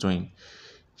work she's doing?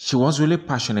 She was really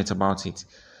passionate about it.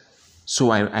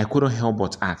 So I couldn't help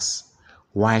but ask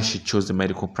why she chose the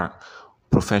medical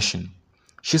profession.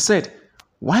 She said,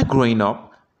 while growing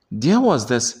up, there was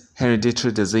this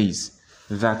hereditary disease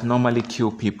that normally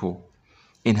killed people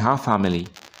in her family.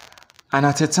 And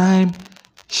at a time,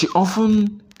 she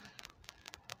often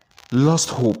lost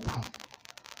hope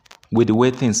with the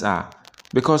way things are,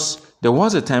 because there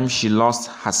was a time she lost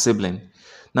her sibling.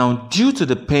 Now, due to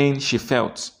the pain she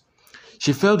felt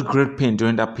great pain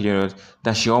during that period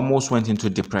that she almost went into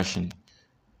depression.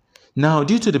 Now,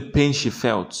 due to the pain she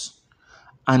felt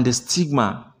and the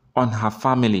stigma on her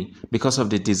family because of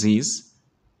the disease,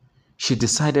 she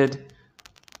decided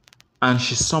and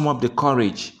she summed up the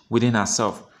courage within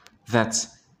herself that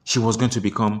she was going to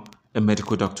become a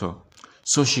medical doctor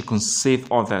so she could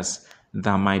save others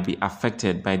that might be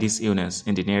affected by this illness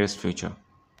in the nearest future.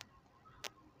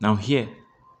 Now here,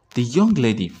 the young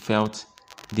lady felt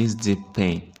this deep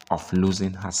pain of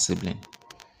losing her sibling.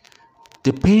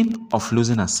 The pain of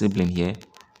losing her sibling here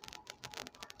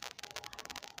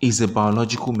is a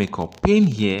biological makeup. Pain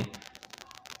here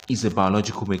is a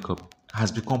biological makeup,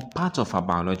 has become part of her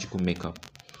biological makeup.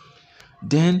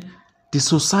 Then the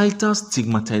societal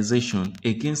stigmatization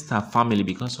against her family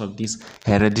because of this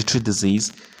hereditary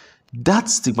disease, that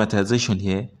stigmatization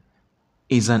here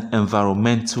is an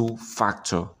environmental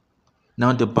factor.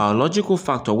 Now, the biological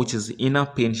factor, which is the inner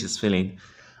pain she's feeling,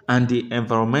 and the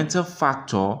environmental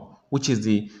factor, which is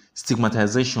the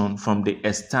stigmatization from the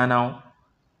external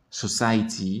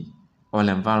society or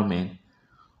environment,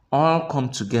 all come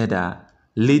together,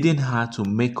 leading her to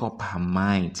make up her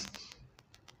mind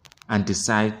and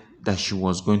decide that she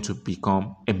was going to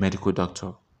become a medical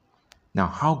doctor. Now,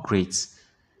 how great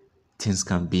things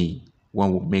can be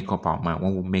when we make up our mind,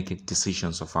 when we make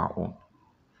decisions of our own.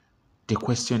 The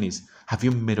question is, have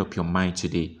you made up your mind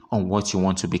today on what you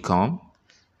want to become?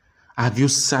 Have you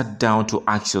sat down to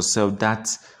ask yourself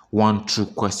that one true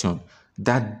question,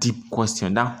 that deep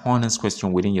question, that honest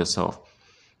question within yourself?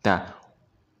 That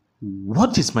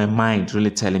what is my mind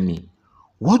really telling me?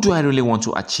 What do I really want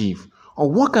to achieve? Or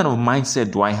what kind of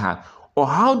mindset do I have? Or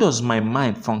how does my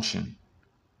mind function?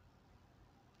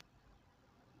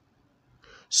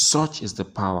 Such is the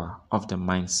power of the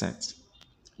mindset.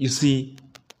 You see,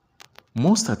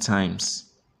 most of the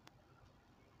times,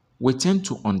 we tend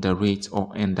to underrate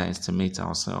or underestimate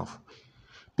ourselves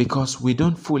because we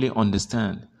don't fully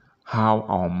understand how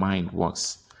our mind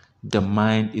works. The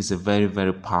mind is a very,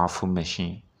 very powerful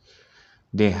machine.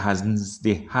 There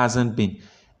hasn't been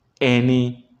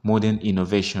any modern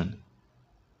innovation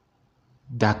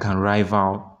that can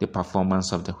rival the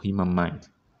performance of the human mind.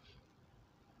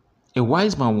 A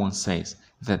wise man once says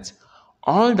that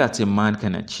all that a man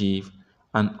can achieve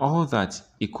and all that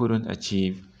he couldn't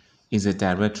achieve is a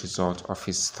direct result of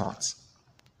his thoughts.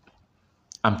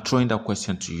 I'm throwing that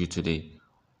question to you today.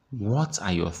 What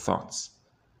are your thoughts?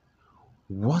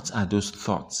 What are those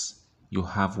thoughts you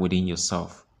have within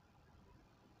yourself?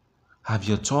 Have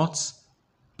your thoughts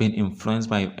been influenced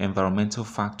by an environmental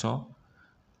factor?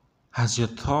 Has your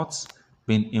thoughts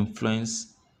been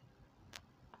influenced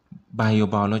by your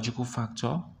biological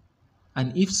factor?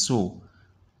 And if so,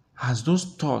 has those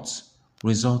thoughts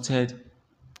resulted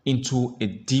into a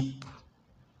deep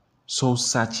soul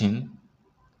searching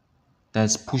that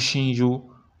is pushing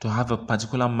you to have a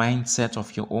particular mindset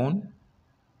of your own?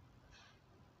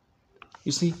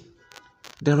 You see,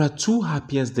 There are two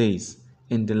happiest days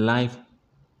in the life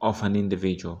of an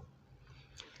individual: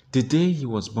 the day he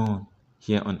was born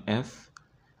here on earth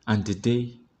and the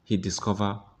day he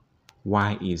discovered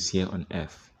why he is here on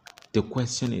earth. The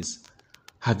question is,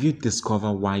 have you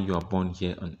discovered why you are born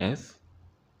here on earth?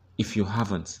 If you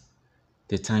haven't,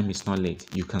 the time is not late.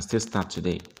 You can still start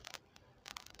today.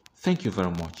 Thank you very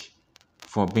much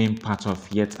for being part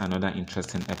of yet another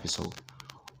interesting episode.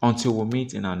 Until we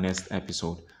meet in our next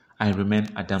episode, I remain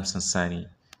Adam Sansani,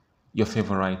 your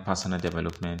favorite personal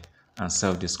development and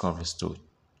self-discovery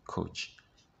coach.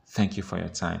 Thank you for your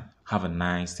time. Have a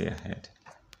nice day ahead.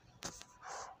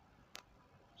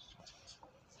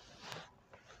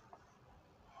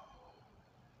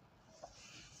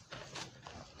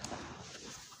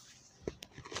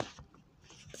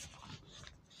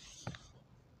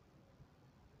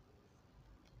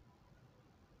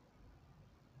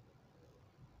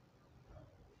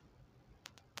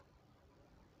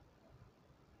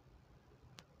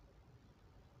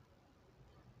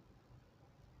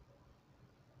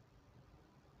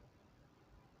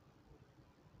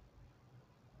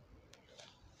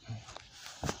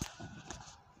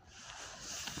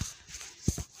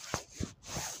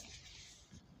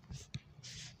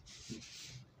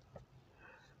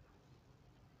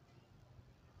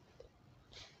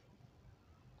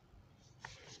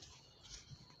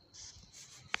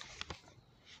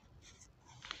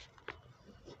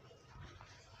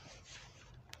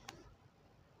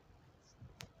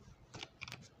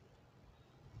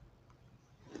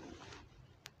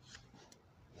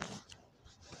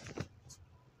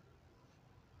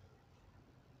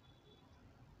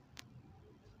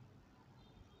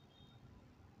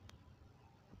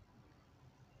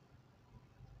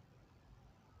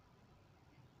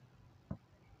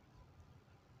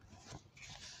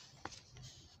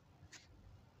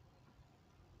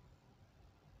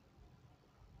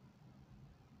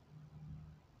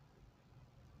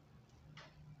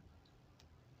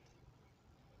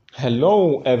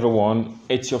 Hello, everyone.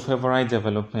 It's your favorite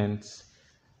development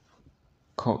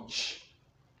coach.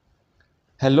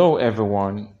 Hello,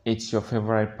 everyone. It's your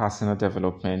favorite personal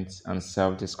development and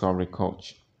self-discovery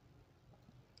coach.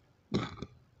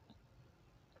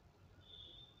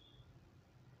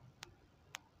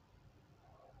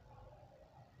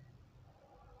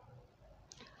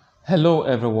 Hello,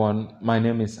 everyone. My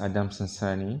name is Adam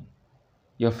Sansani,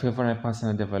 your favorite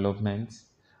personal development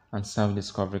and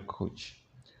self-discovery coach.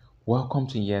 Welcome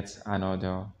to yet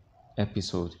another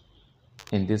episode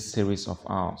in this series of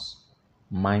ours,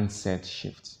 Mindset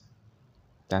Shift.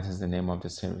 That is the name of the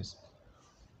series.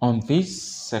 On this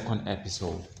second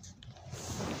episode,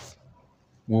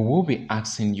 we will be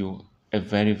asking you a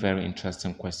very, very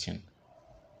interesting question.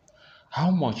 How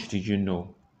much do you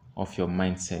know of your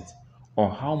mindset,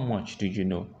 or how much do you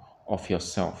know of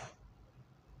yourself?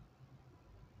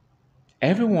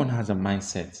 Everyone has a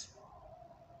mindset,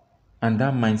 and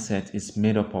that mindset is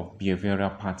made up of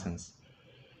behavioral patterns,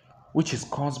 which is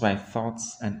caused by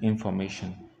thoughts and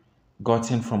information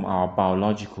gotten from our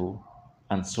biological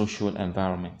and social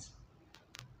environment.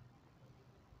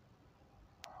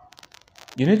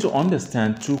 You need to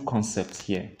understand two concepts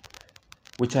here,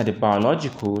 which are the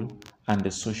biological and the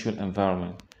social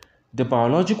environment. The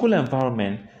biological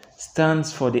environment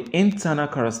stands for the internal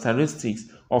characteristics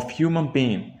of human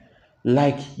being,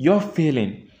 like your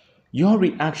feeling, your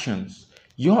reactions,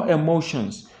 your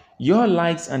emotions, your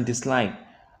likes and dislikes,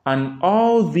 and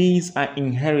all these are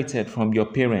inherited from your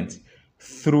parents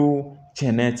through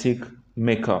genetic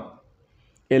makeup.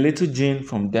 A little gene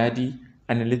from daddy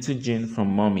and a little gene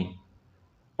from mommy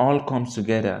all comes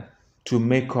together to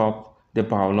make up the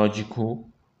biological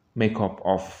makeup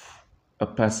of a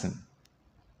person.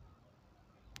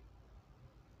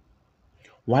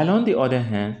 While on the other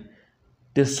hand,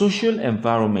 the social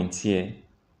environment here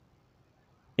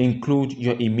include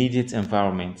your immediate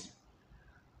environment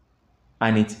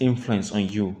and its influence on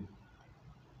you.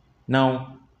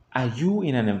 Now, are you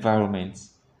in an environment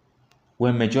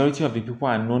where majority of the people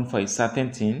are known for a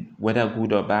certain thing, whether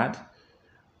good or bad?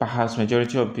 Perhaps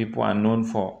majority of people are known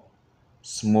for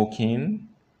smoking,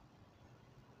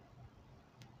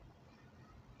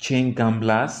 chain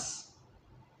gamblers,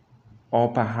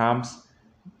 or perhaps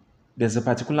there's a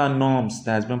particular norms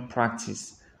that has been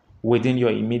practiced within your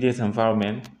immediate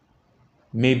environment.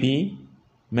 Maybe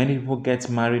many people get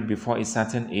married before a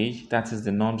certain age. That is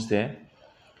the norms there.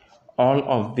 All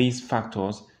of these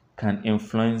factors can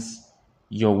influence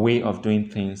your way of doing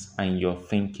things and your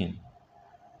thinking.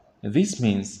 This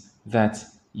means that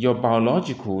your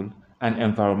biological and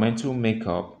environmental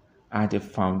makeup are the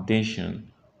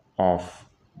foundation of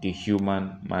the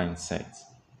human mindset.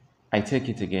 I take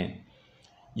it again.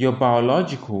 Your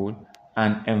biological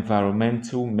and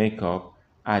environmental makeup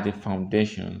are the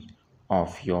foundation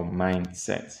of your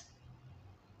mindset.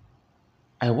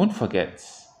 I won't forget,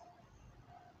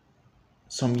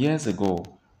 some years ago,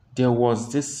 there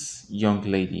was this young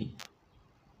lady.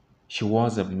 She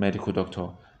was a medical doctor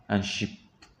and she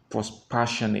was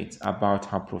passionate about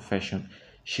her profession.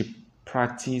 She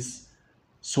practiced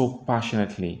so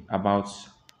passionately about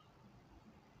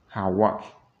her work.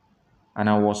 And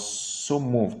I was so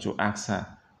moved to ask her,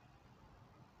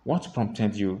 what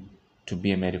prompted you to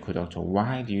be a medical doctor?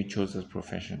 Why do you choose this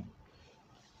profession?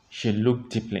 She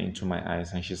looked deeply into my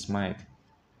eyes and she smiled.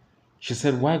 She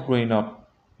said, while growing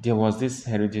up, there was this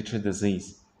hereditary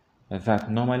disease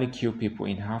that normally killed people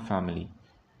in her family.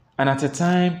 And at a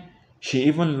time, she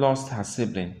even lost her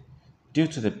sibling due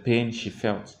to the pain she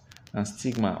felt and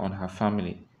stigma on her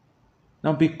family.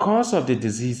 Now, because of the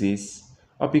diseases,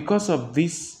 or because of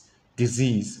this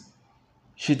disease,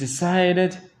 she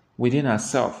decided within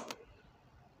herself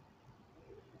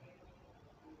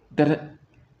that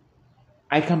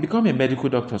I can become a medical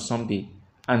doctor someday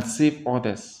and save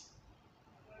others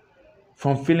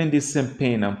from feeling this same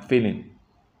pain I'm feeling.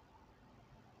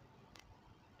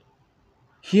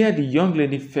 Here, the young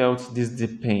lady felt this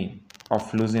deep pain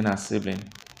of losing her sibling,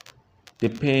 the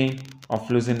pain of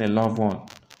losing a loved one.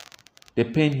 The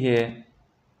pain here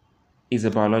is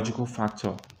a biological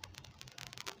factor.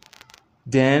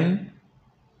 Then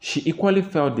she equally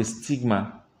felt the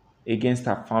stigma against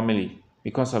her family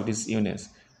because of this illness.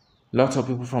 Lots of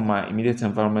people from her immediate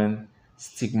environment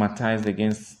stigmatized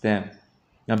against them.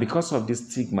 Now, because of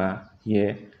this stigma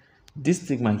here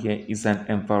is an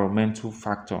environmental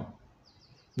factor.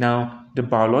 Now, the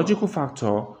biological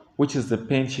factor, which is the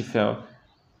pain she felt,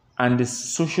 and the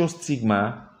social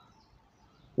stigma,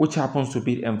 which happens to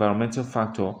be the environmental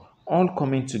factor, all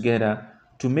coming together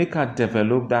to make her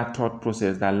develop that thought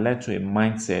process that led to a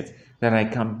mindset that I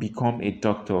can become a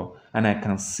doctor and I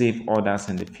can save others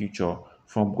in the future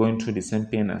from going through the same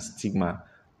pain and stigma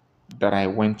that I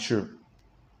went through.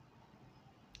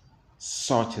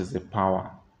 Such is the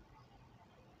power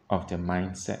of the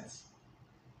mindset.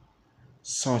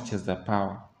 Such is the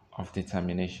power of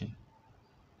determination.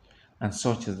 And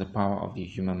such is the power of the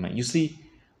human mind. You see,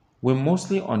 we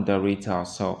mostly underrate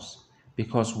ourselves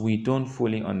because we don't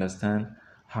fully understand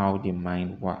how the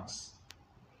mind works.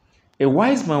 A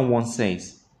wise man once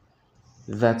says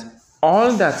that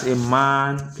all that a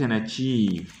man can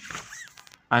achieve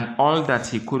and all that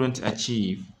he couldn't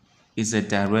achieve is a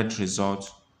direct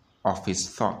result of his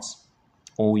thoughts.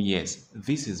 Oh, yes,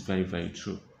 this is very, very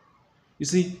true. You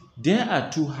see, there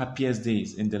are two happiest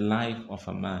days in the life of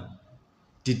a man: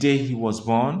 the day he was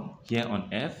born here on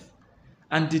earth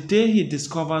and the day he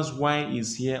discovers why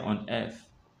he's here on earth.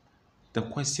 The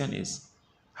question is,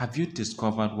 have you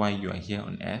discovered why you are here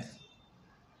on earth?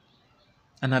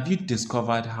 And have you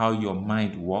discovered how your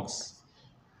mind works?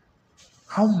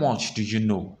 How much do you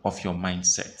know of your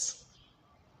mindset?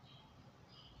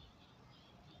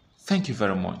 Thank you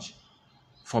very much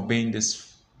for being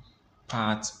this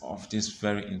part of this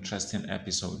very interesting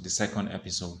episode, the second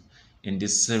episode in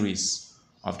this series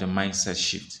of the mindset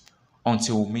shift.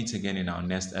 Until we meet again in our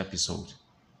next episode,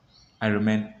 I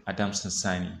remain Adam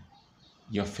Sansani,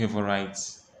 your favorite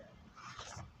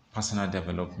personal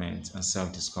development and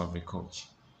self discovery coach.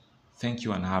 Thank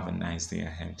you and have a nice day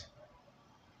ahead.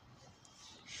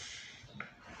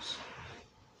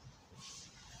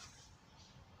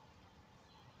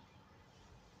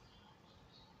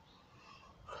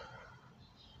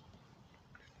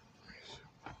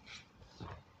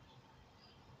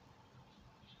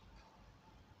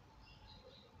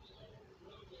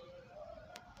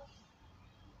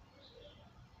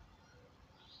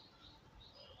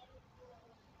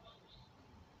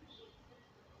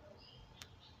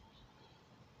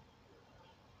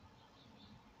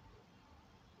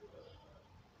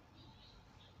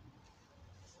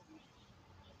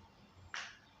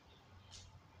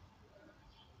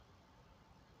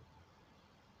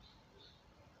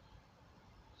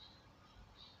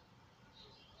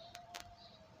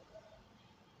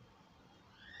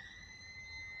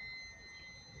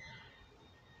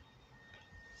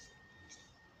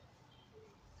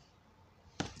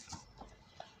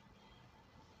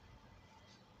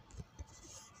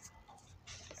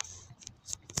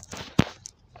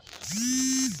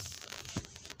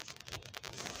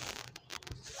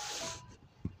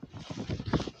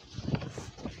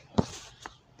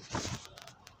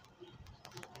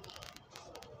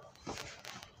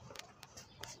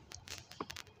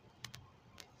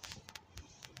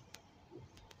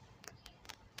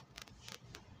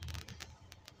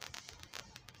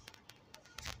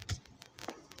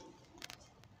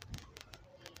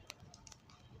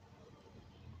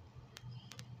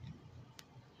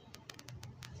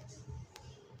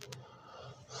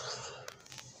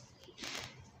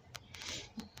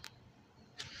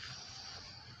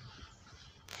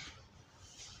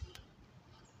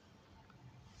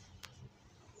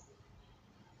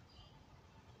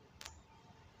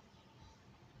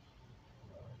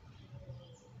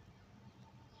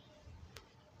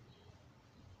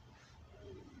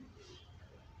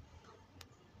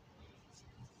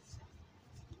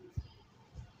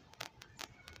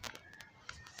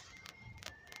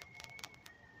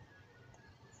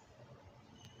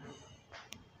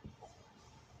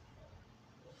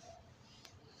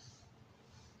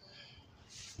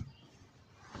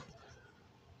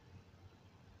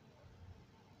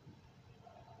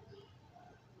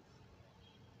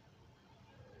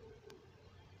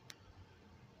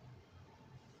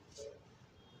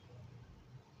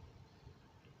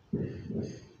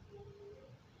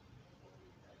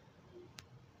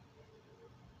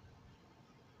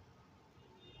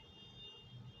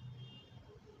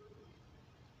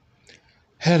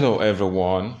 Hello,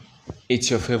 everyone.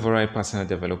 It's your favorite personal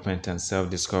development and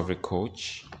self discovery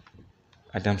coach.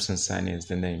 Adamson Sani is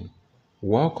the name.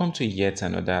 Welcome to yet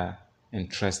another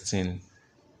interesting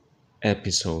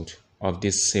episode of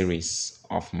this series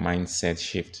of Mindset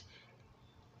Shift.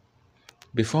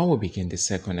 Before we begin the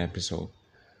second episode,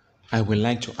 I would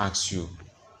like to ask you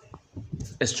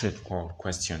a straightforward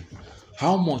question.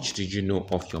 How much do you know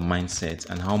of your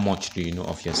mindset and how much do you know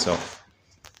of yourself?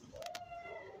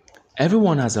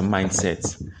 Everyone has a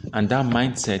mindset, and that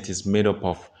mindset is made up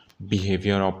of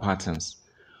behavioral patterns,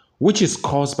 which is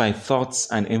caused by thoughts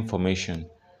and information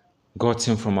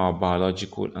gotten from our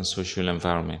biological and social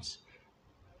environment.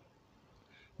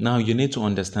 Now, you need to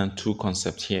understand two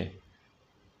concepts here: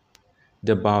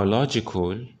 the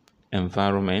biological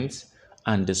environment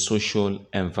and the social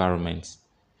environment.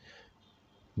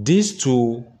 These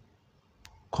two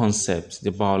concepts,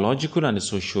 the biological and the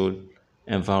social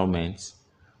environment,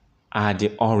 are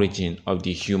the origin of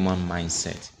the human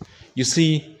mindset. You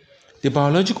see, the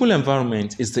biological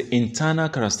environment is the internal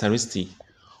characteristic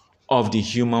of the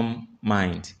human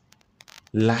mind,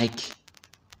 like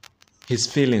his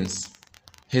feelings,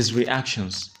 his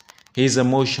reactions, his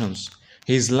emotions,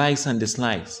 his likes and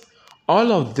dislikes.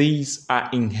 All of these are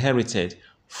inherited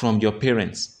from your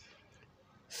parents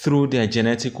through their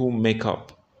genetical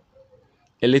makeup.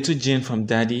 A little gene from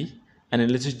daddy and a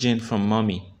little gene from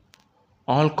mommy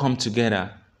all come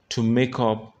together to make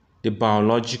up the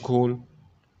biological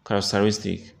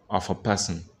characteristic of a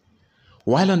person.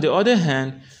 While on the other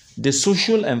hand, the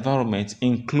social environment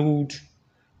include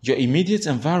your immediate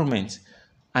environment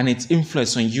and its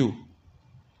influence on you.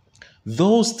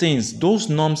 Those things, those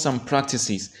norms and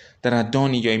practices that are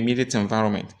done in your immediate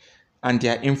environment and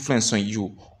their influence on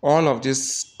you, all of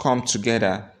this come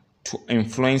together to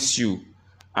influence you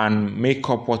and make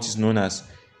up what is known as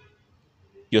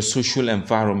your social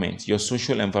environment, your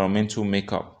social environmental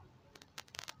makeup.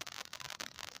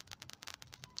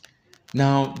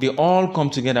 Now, they all come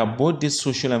together, both this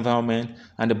social environment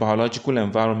and the biological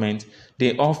environment,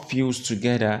 they all fuse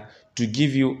together to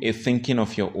give you a thinking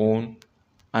of your own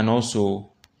and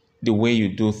also the way you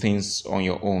do things on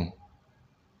your own.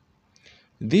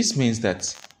 This means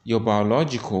that your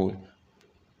biological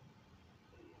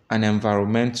and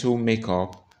environmental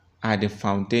makeup are the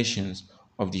foundations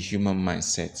of the human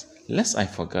mindset. Lest I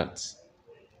forgot,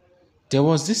 there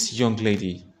was this young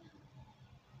lady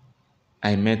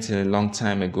I met a long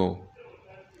time ago.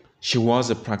 She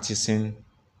was a practicing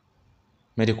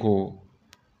medical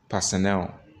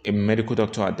personnel, a medical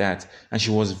doctor at that, and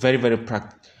she was very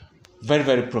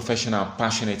professional,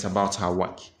 passionate about her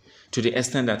work, to the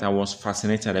extent that I was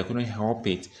fascinated. I couldn't help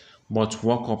it but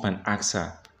walk up and ask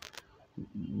her,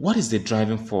 what is the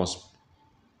driving force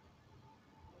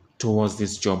towards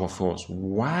this job of yours?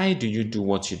 Why do you do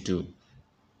what you do?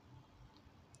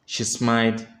 She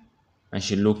smiled and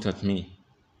she looked at me.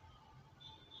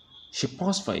 She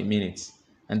paused for a minute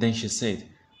and then she said,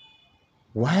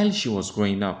 while she was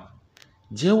growing up,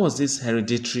 there was this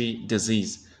hereditary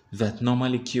disease that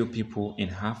normally killed people in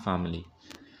her family.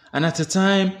 And at the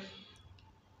time,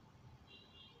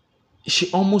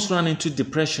 she almost ran into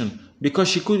depression because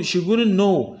she wouldn't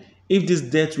know if this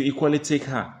death will equally take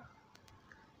her.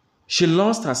 She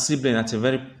lost her sibling at a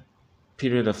very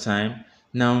period of time.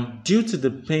 Now, due to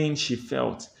the pain she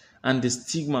felt and the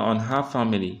stigma on her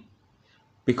family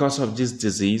because of this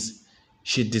disease,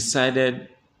 she decided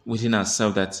within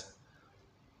herself that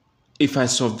if I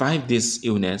survive this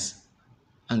illness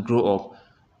and grow up,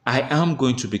 I am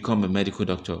going to become a medical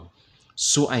doctor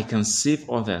so I can save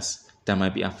others that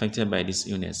might be affected by this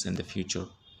illness in the future.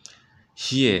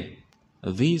 Here,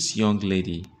 this young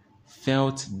lady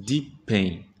felt deep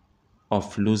pain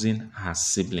of losing her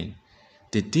sibling.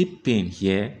 The deep pain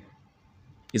here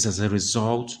is as a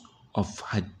result of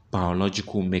her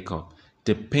biological makeup.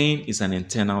 The pain is an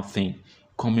internal thing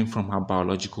coming from her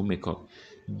biological makeup.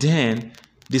 Then,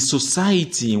 the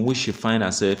society in which she finds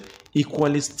herself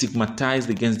equally stigmatized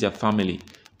against their family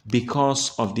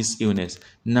because of this illness.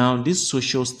 Now, this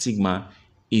social stigma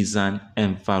is an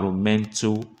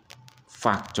environmental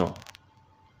factor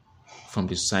from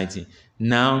the society.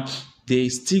 Now, the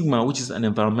stigma, which is an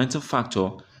environmental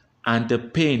factor, and the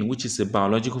pain, which is a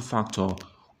biological factor,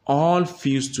 all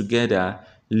fuse together,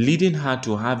 leading her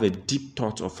to have a deep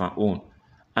thought of her own.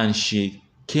 And she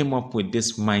came up with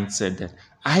this mindset that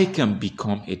I can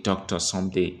become a doctor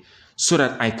someday so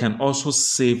that I can also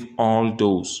save all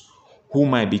those who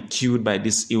might be killed by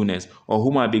this illness or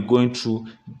who might be going through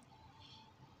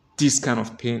this kind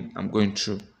of pain I'm going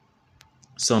through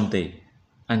someday.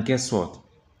 And guess what?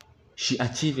 She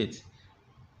achieved it.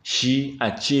 She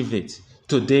achieved it.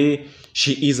 Today,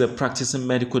 She is a practicing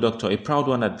medical doctor, a proud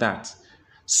one at that.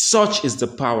 Such is the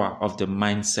power of the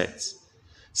mindset.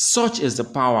 Such is the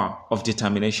power of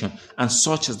determination, and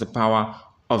such is the power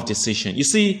of decision. You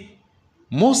see,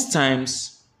 most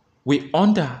times we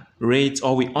underrate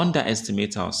or we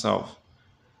underestimate ourselves.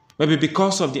 Maybe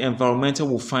because of the environment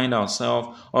we find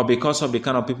ourselves, or because of the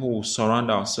kind of people we surround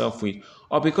ourselves with,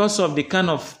 or because of the kind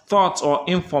of thoughts or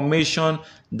information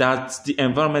that the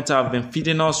environment have been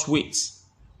feeding us with.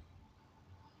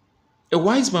 A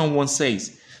wise man once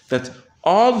says that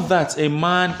all that a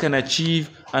man can achieve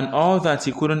and all that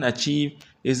he couldn't achieve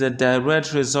is a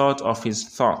direct result of his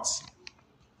thoughts.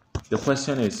 The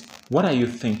question is, what are you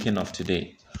thinking of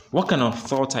today? What kind of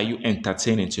thought are you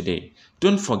entertaining today?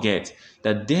 Don't forget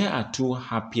that there are two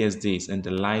happiest days in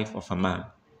the life of a man.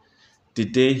 The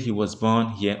day he was born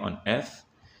here on earth,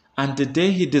 and the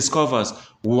day he discovers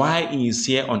why he is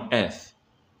here on earth.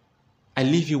 I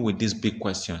leave you with this big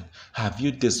question. Have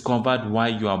you discovered why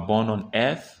you are born on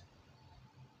earth?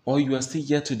 Or you are still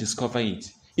yet to discover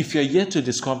it? If you're yet to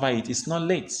discover it, it's not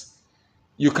late.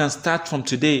 You can start from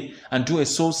today and do a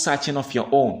soul searching of your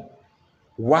own.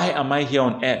 Why am I here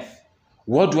on earth?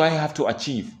 What do I have to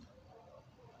achieve?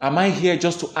 Am I here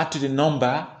just to add to the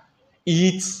number,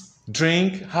 eat,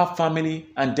 drink, have family,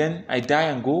 and then I die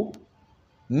and go?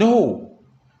 No.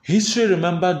 History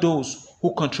remember those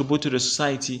who contribute to the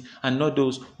society and not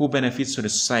those who benefit to the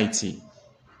society.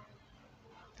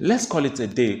 Let's call it a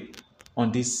day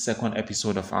on this second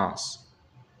episode of ours.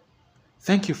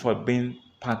 Thank you for being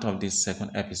part of this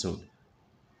second episode.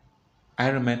 I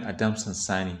remain Adamson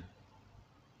Sani,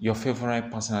 your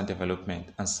favorite personal development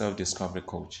and self-discovery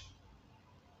coach.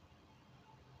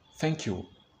 Thank you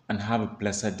and have a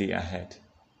blessed day ahead.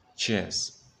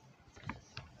 Cheers.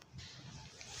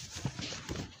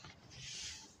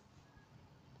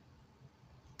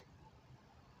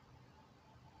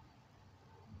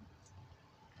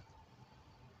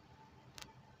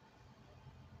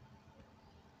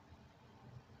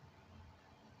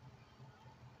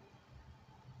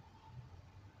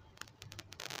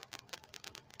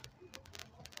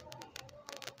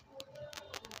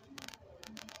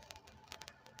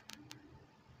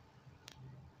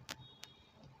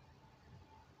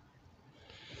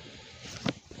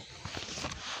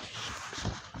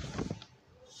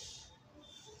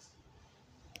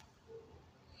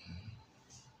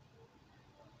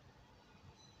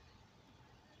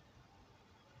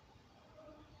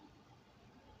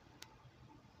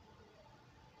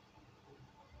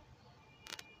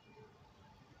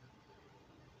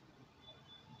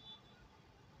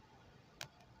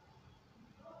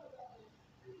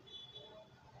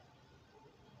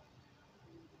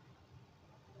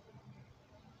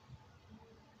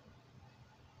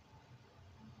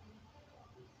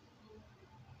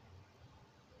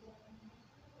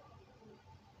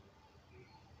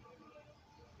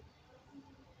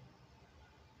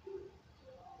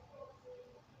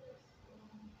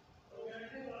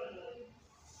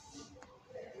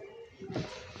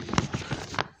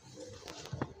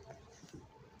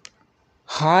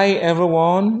 Hi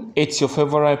everyone, it's your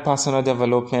favorite personal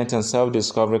development and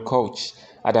self-discovery coach,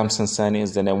 Adamson Sani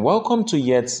is the name. Welcome to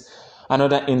yet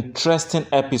another interesting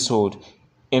episode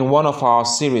in one of our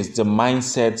series, the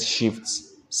Mindset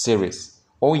Shifts series.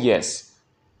 Oh yes,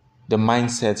 the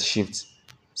Mindset Shift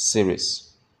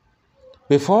series.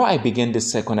 Before I begin the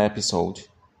second episode,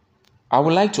 I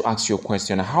would like to ask you a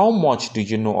question. How much do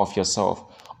you know of yourself?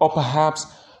 Or perhaps,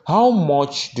 how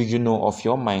much do you know of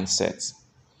your mindset?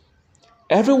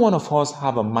 Every one of us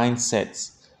have a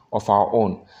mindset of our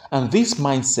own, and this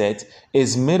mindset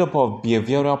is made up of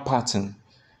behavioral pattern,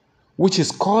 which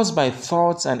is caused by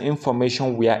thoughts and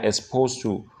information we are exposed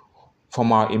to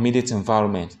from our immediate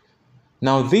environment.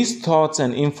 Now, these thoughts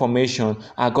and information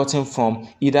are gotten from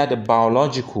either the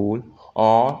biological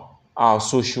or our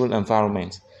social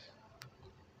environment.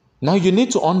 Now, you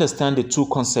need to understand the two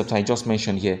concepts I just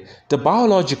mentioned here, the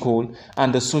biological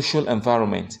and the social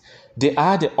environment. They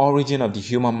are the origin of the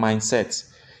human mindset.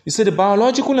 You see, the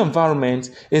biological environment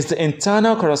is the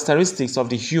internal characteristics of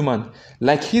the human,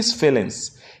 like his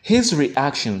feelings, his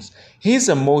reactions, his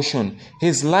emotion,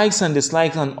 his likes and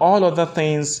dislikes, and all other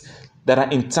things that are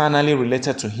internally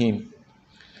related to him.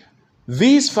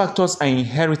 These factors are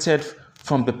inherited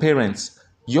from the parents.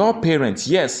 Your parents,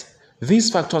 yes,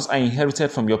 these factors are inherited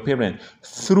from your parent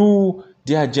through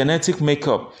their genetic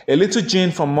makeup. A little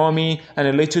gene from mommy and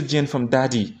a little gene from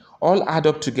daddy all add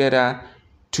up together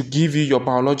to give you your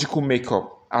biological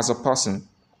makeup as a person.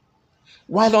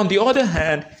 While on the other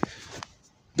hand,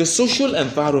 the social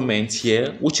environment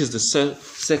here, which is the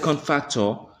second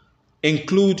factor,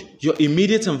 include your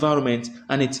immediate environment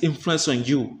and its influence on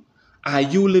you. Are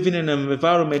you living in an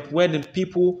environment where the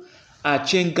people are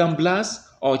chain gamblers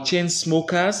or chain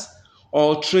smokers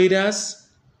or traders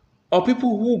or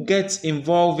people who get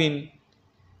involved in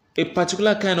a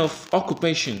particular kind of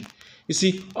occupation? You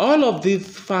see, all of these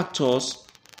factors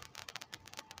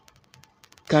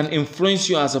can influence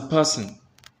you as a person.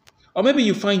 Or maybe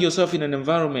you find yourself in an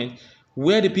environment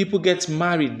where the people get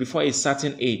married before a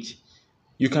certain age.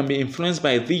 You can be influenced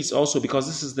by this also because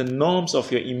this is the norms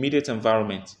of your immediate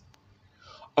environment.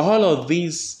 All of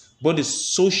these, both the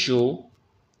social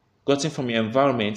gotten from your environment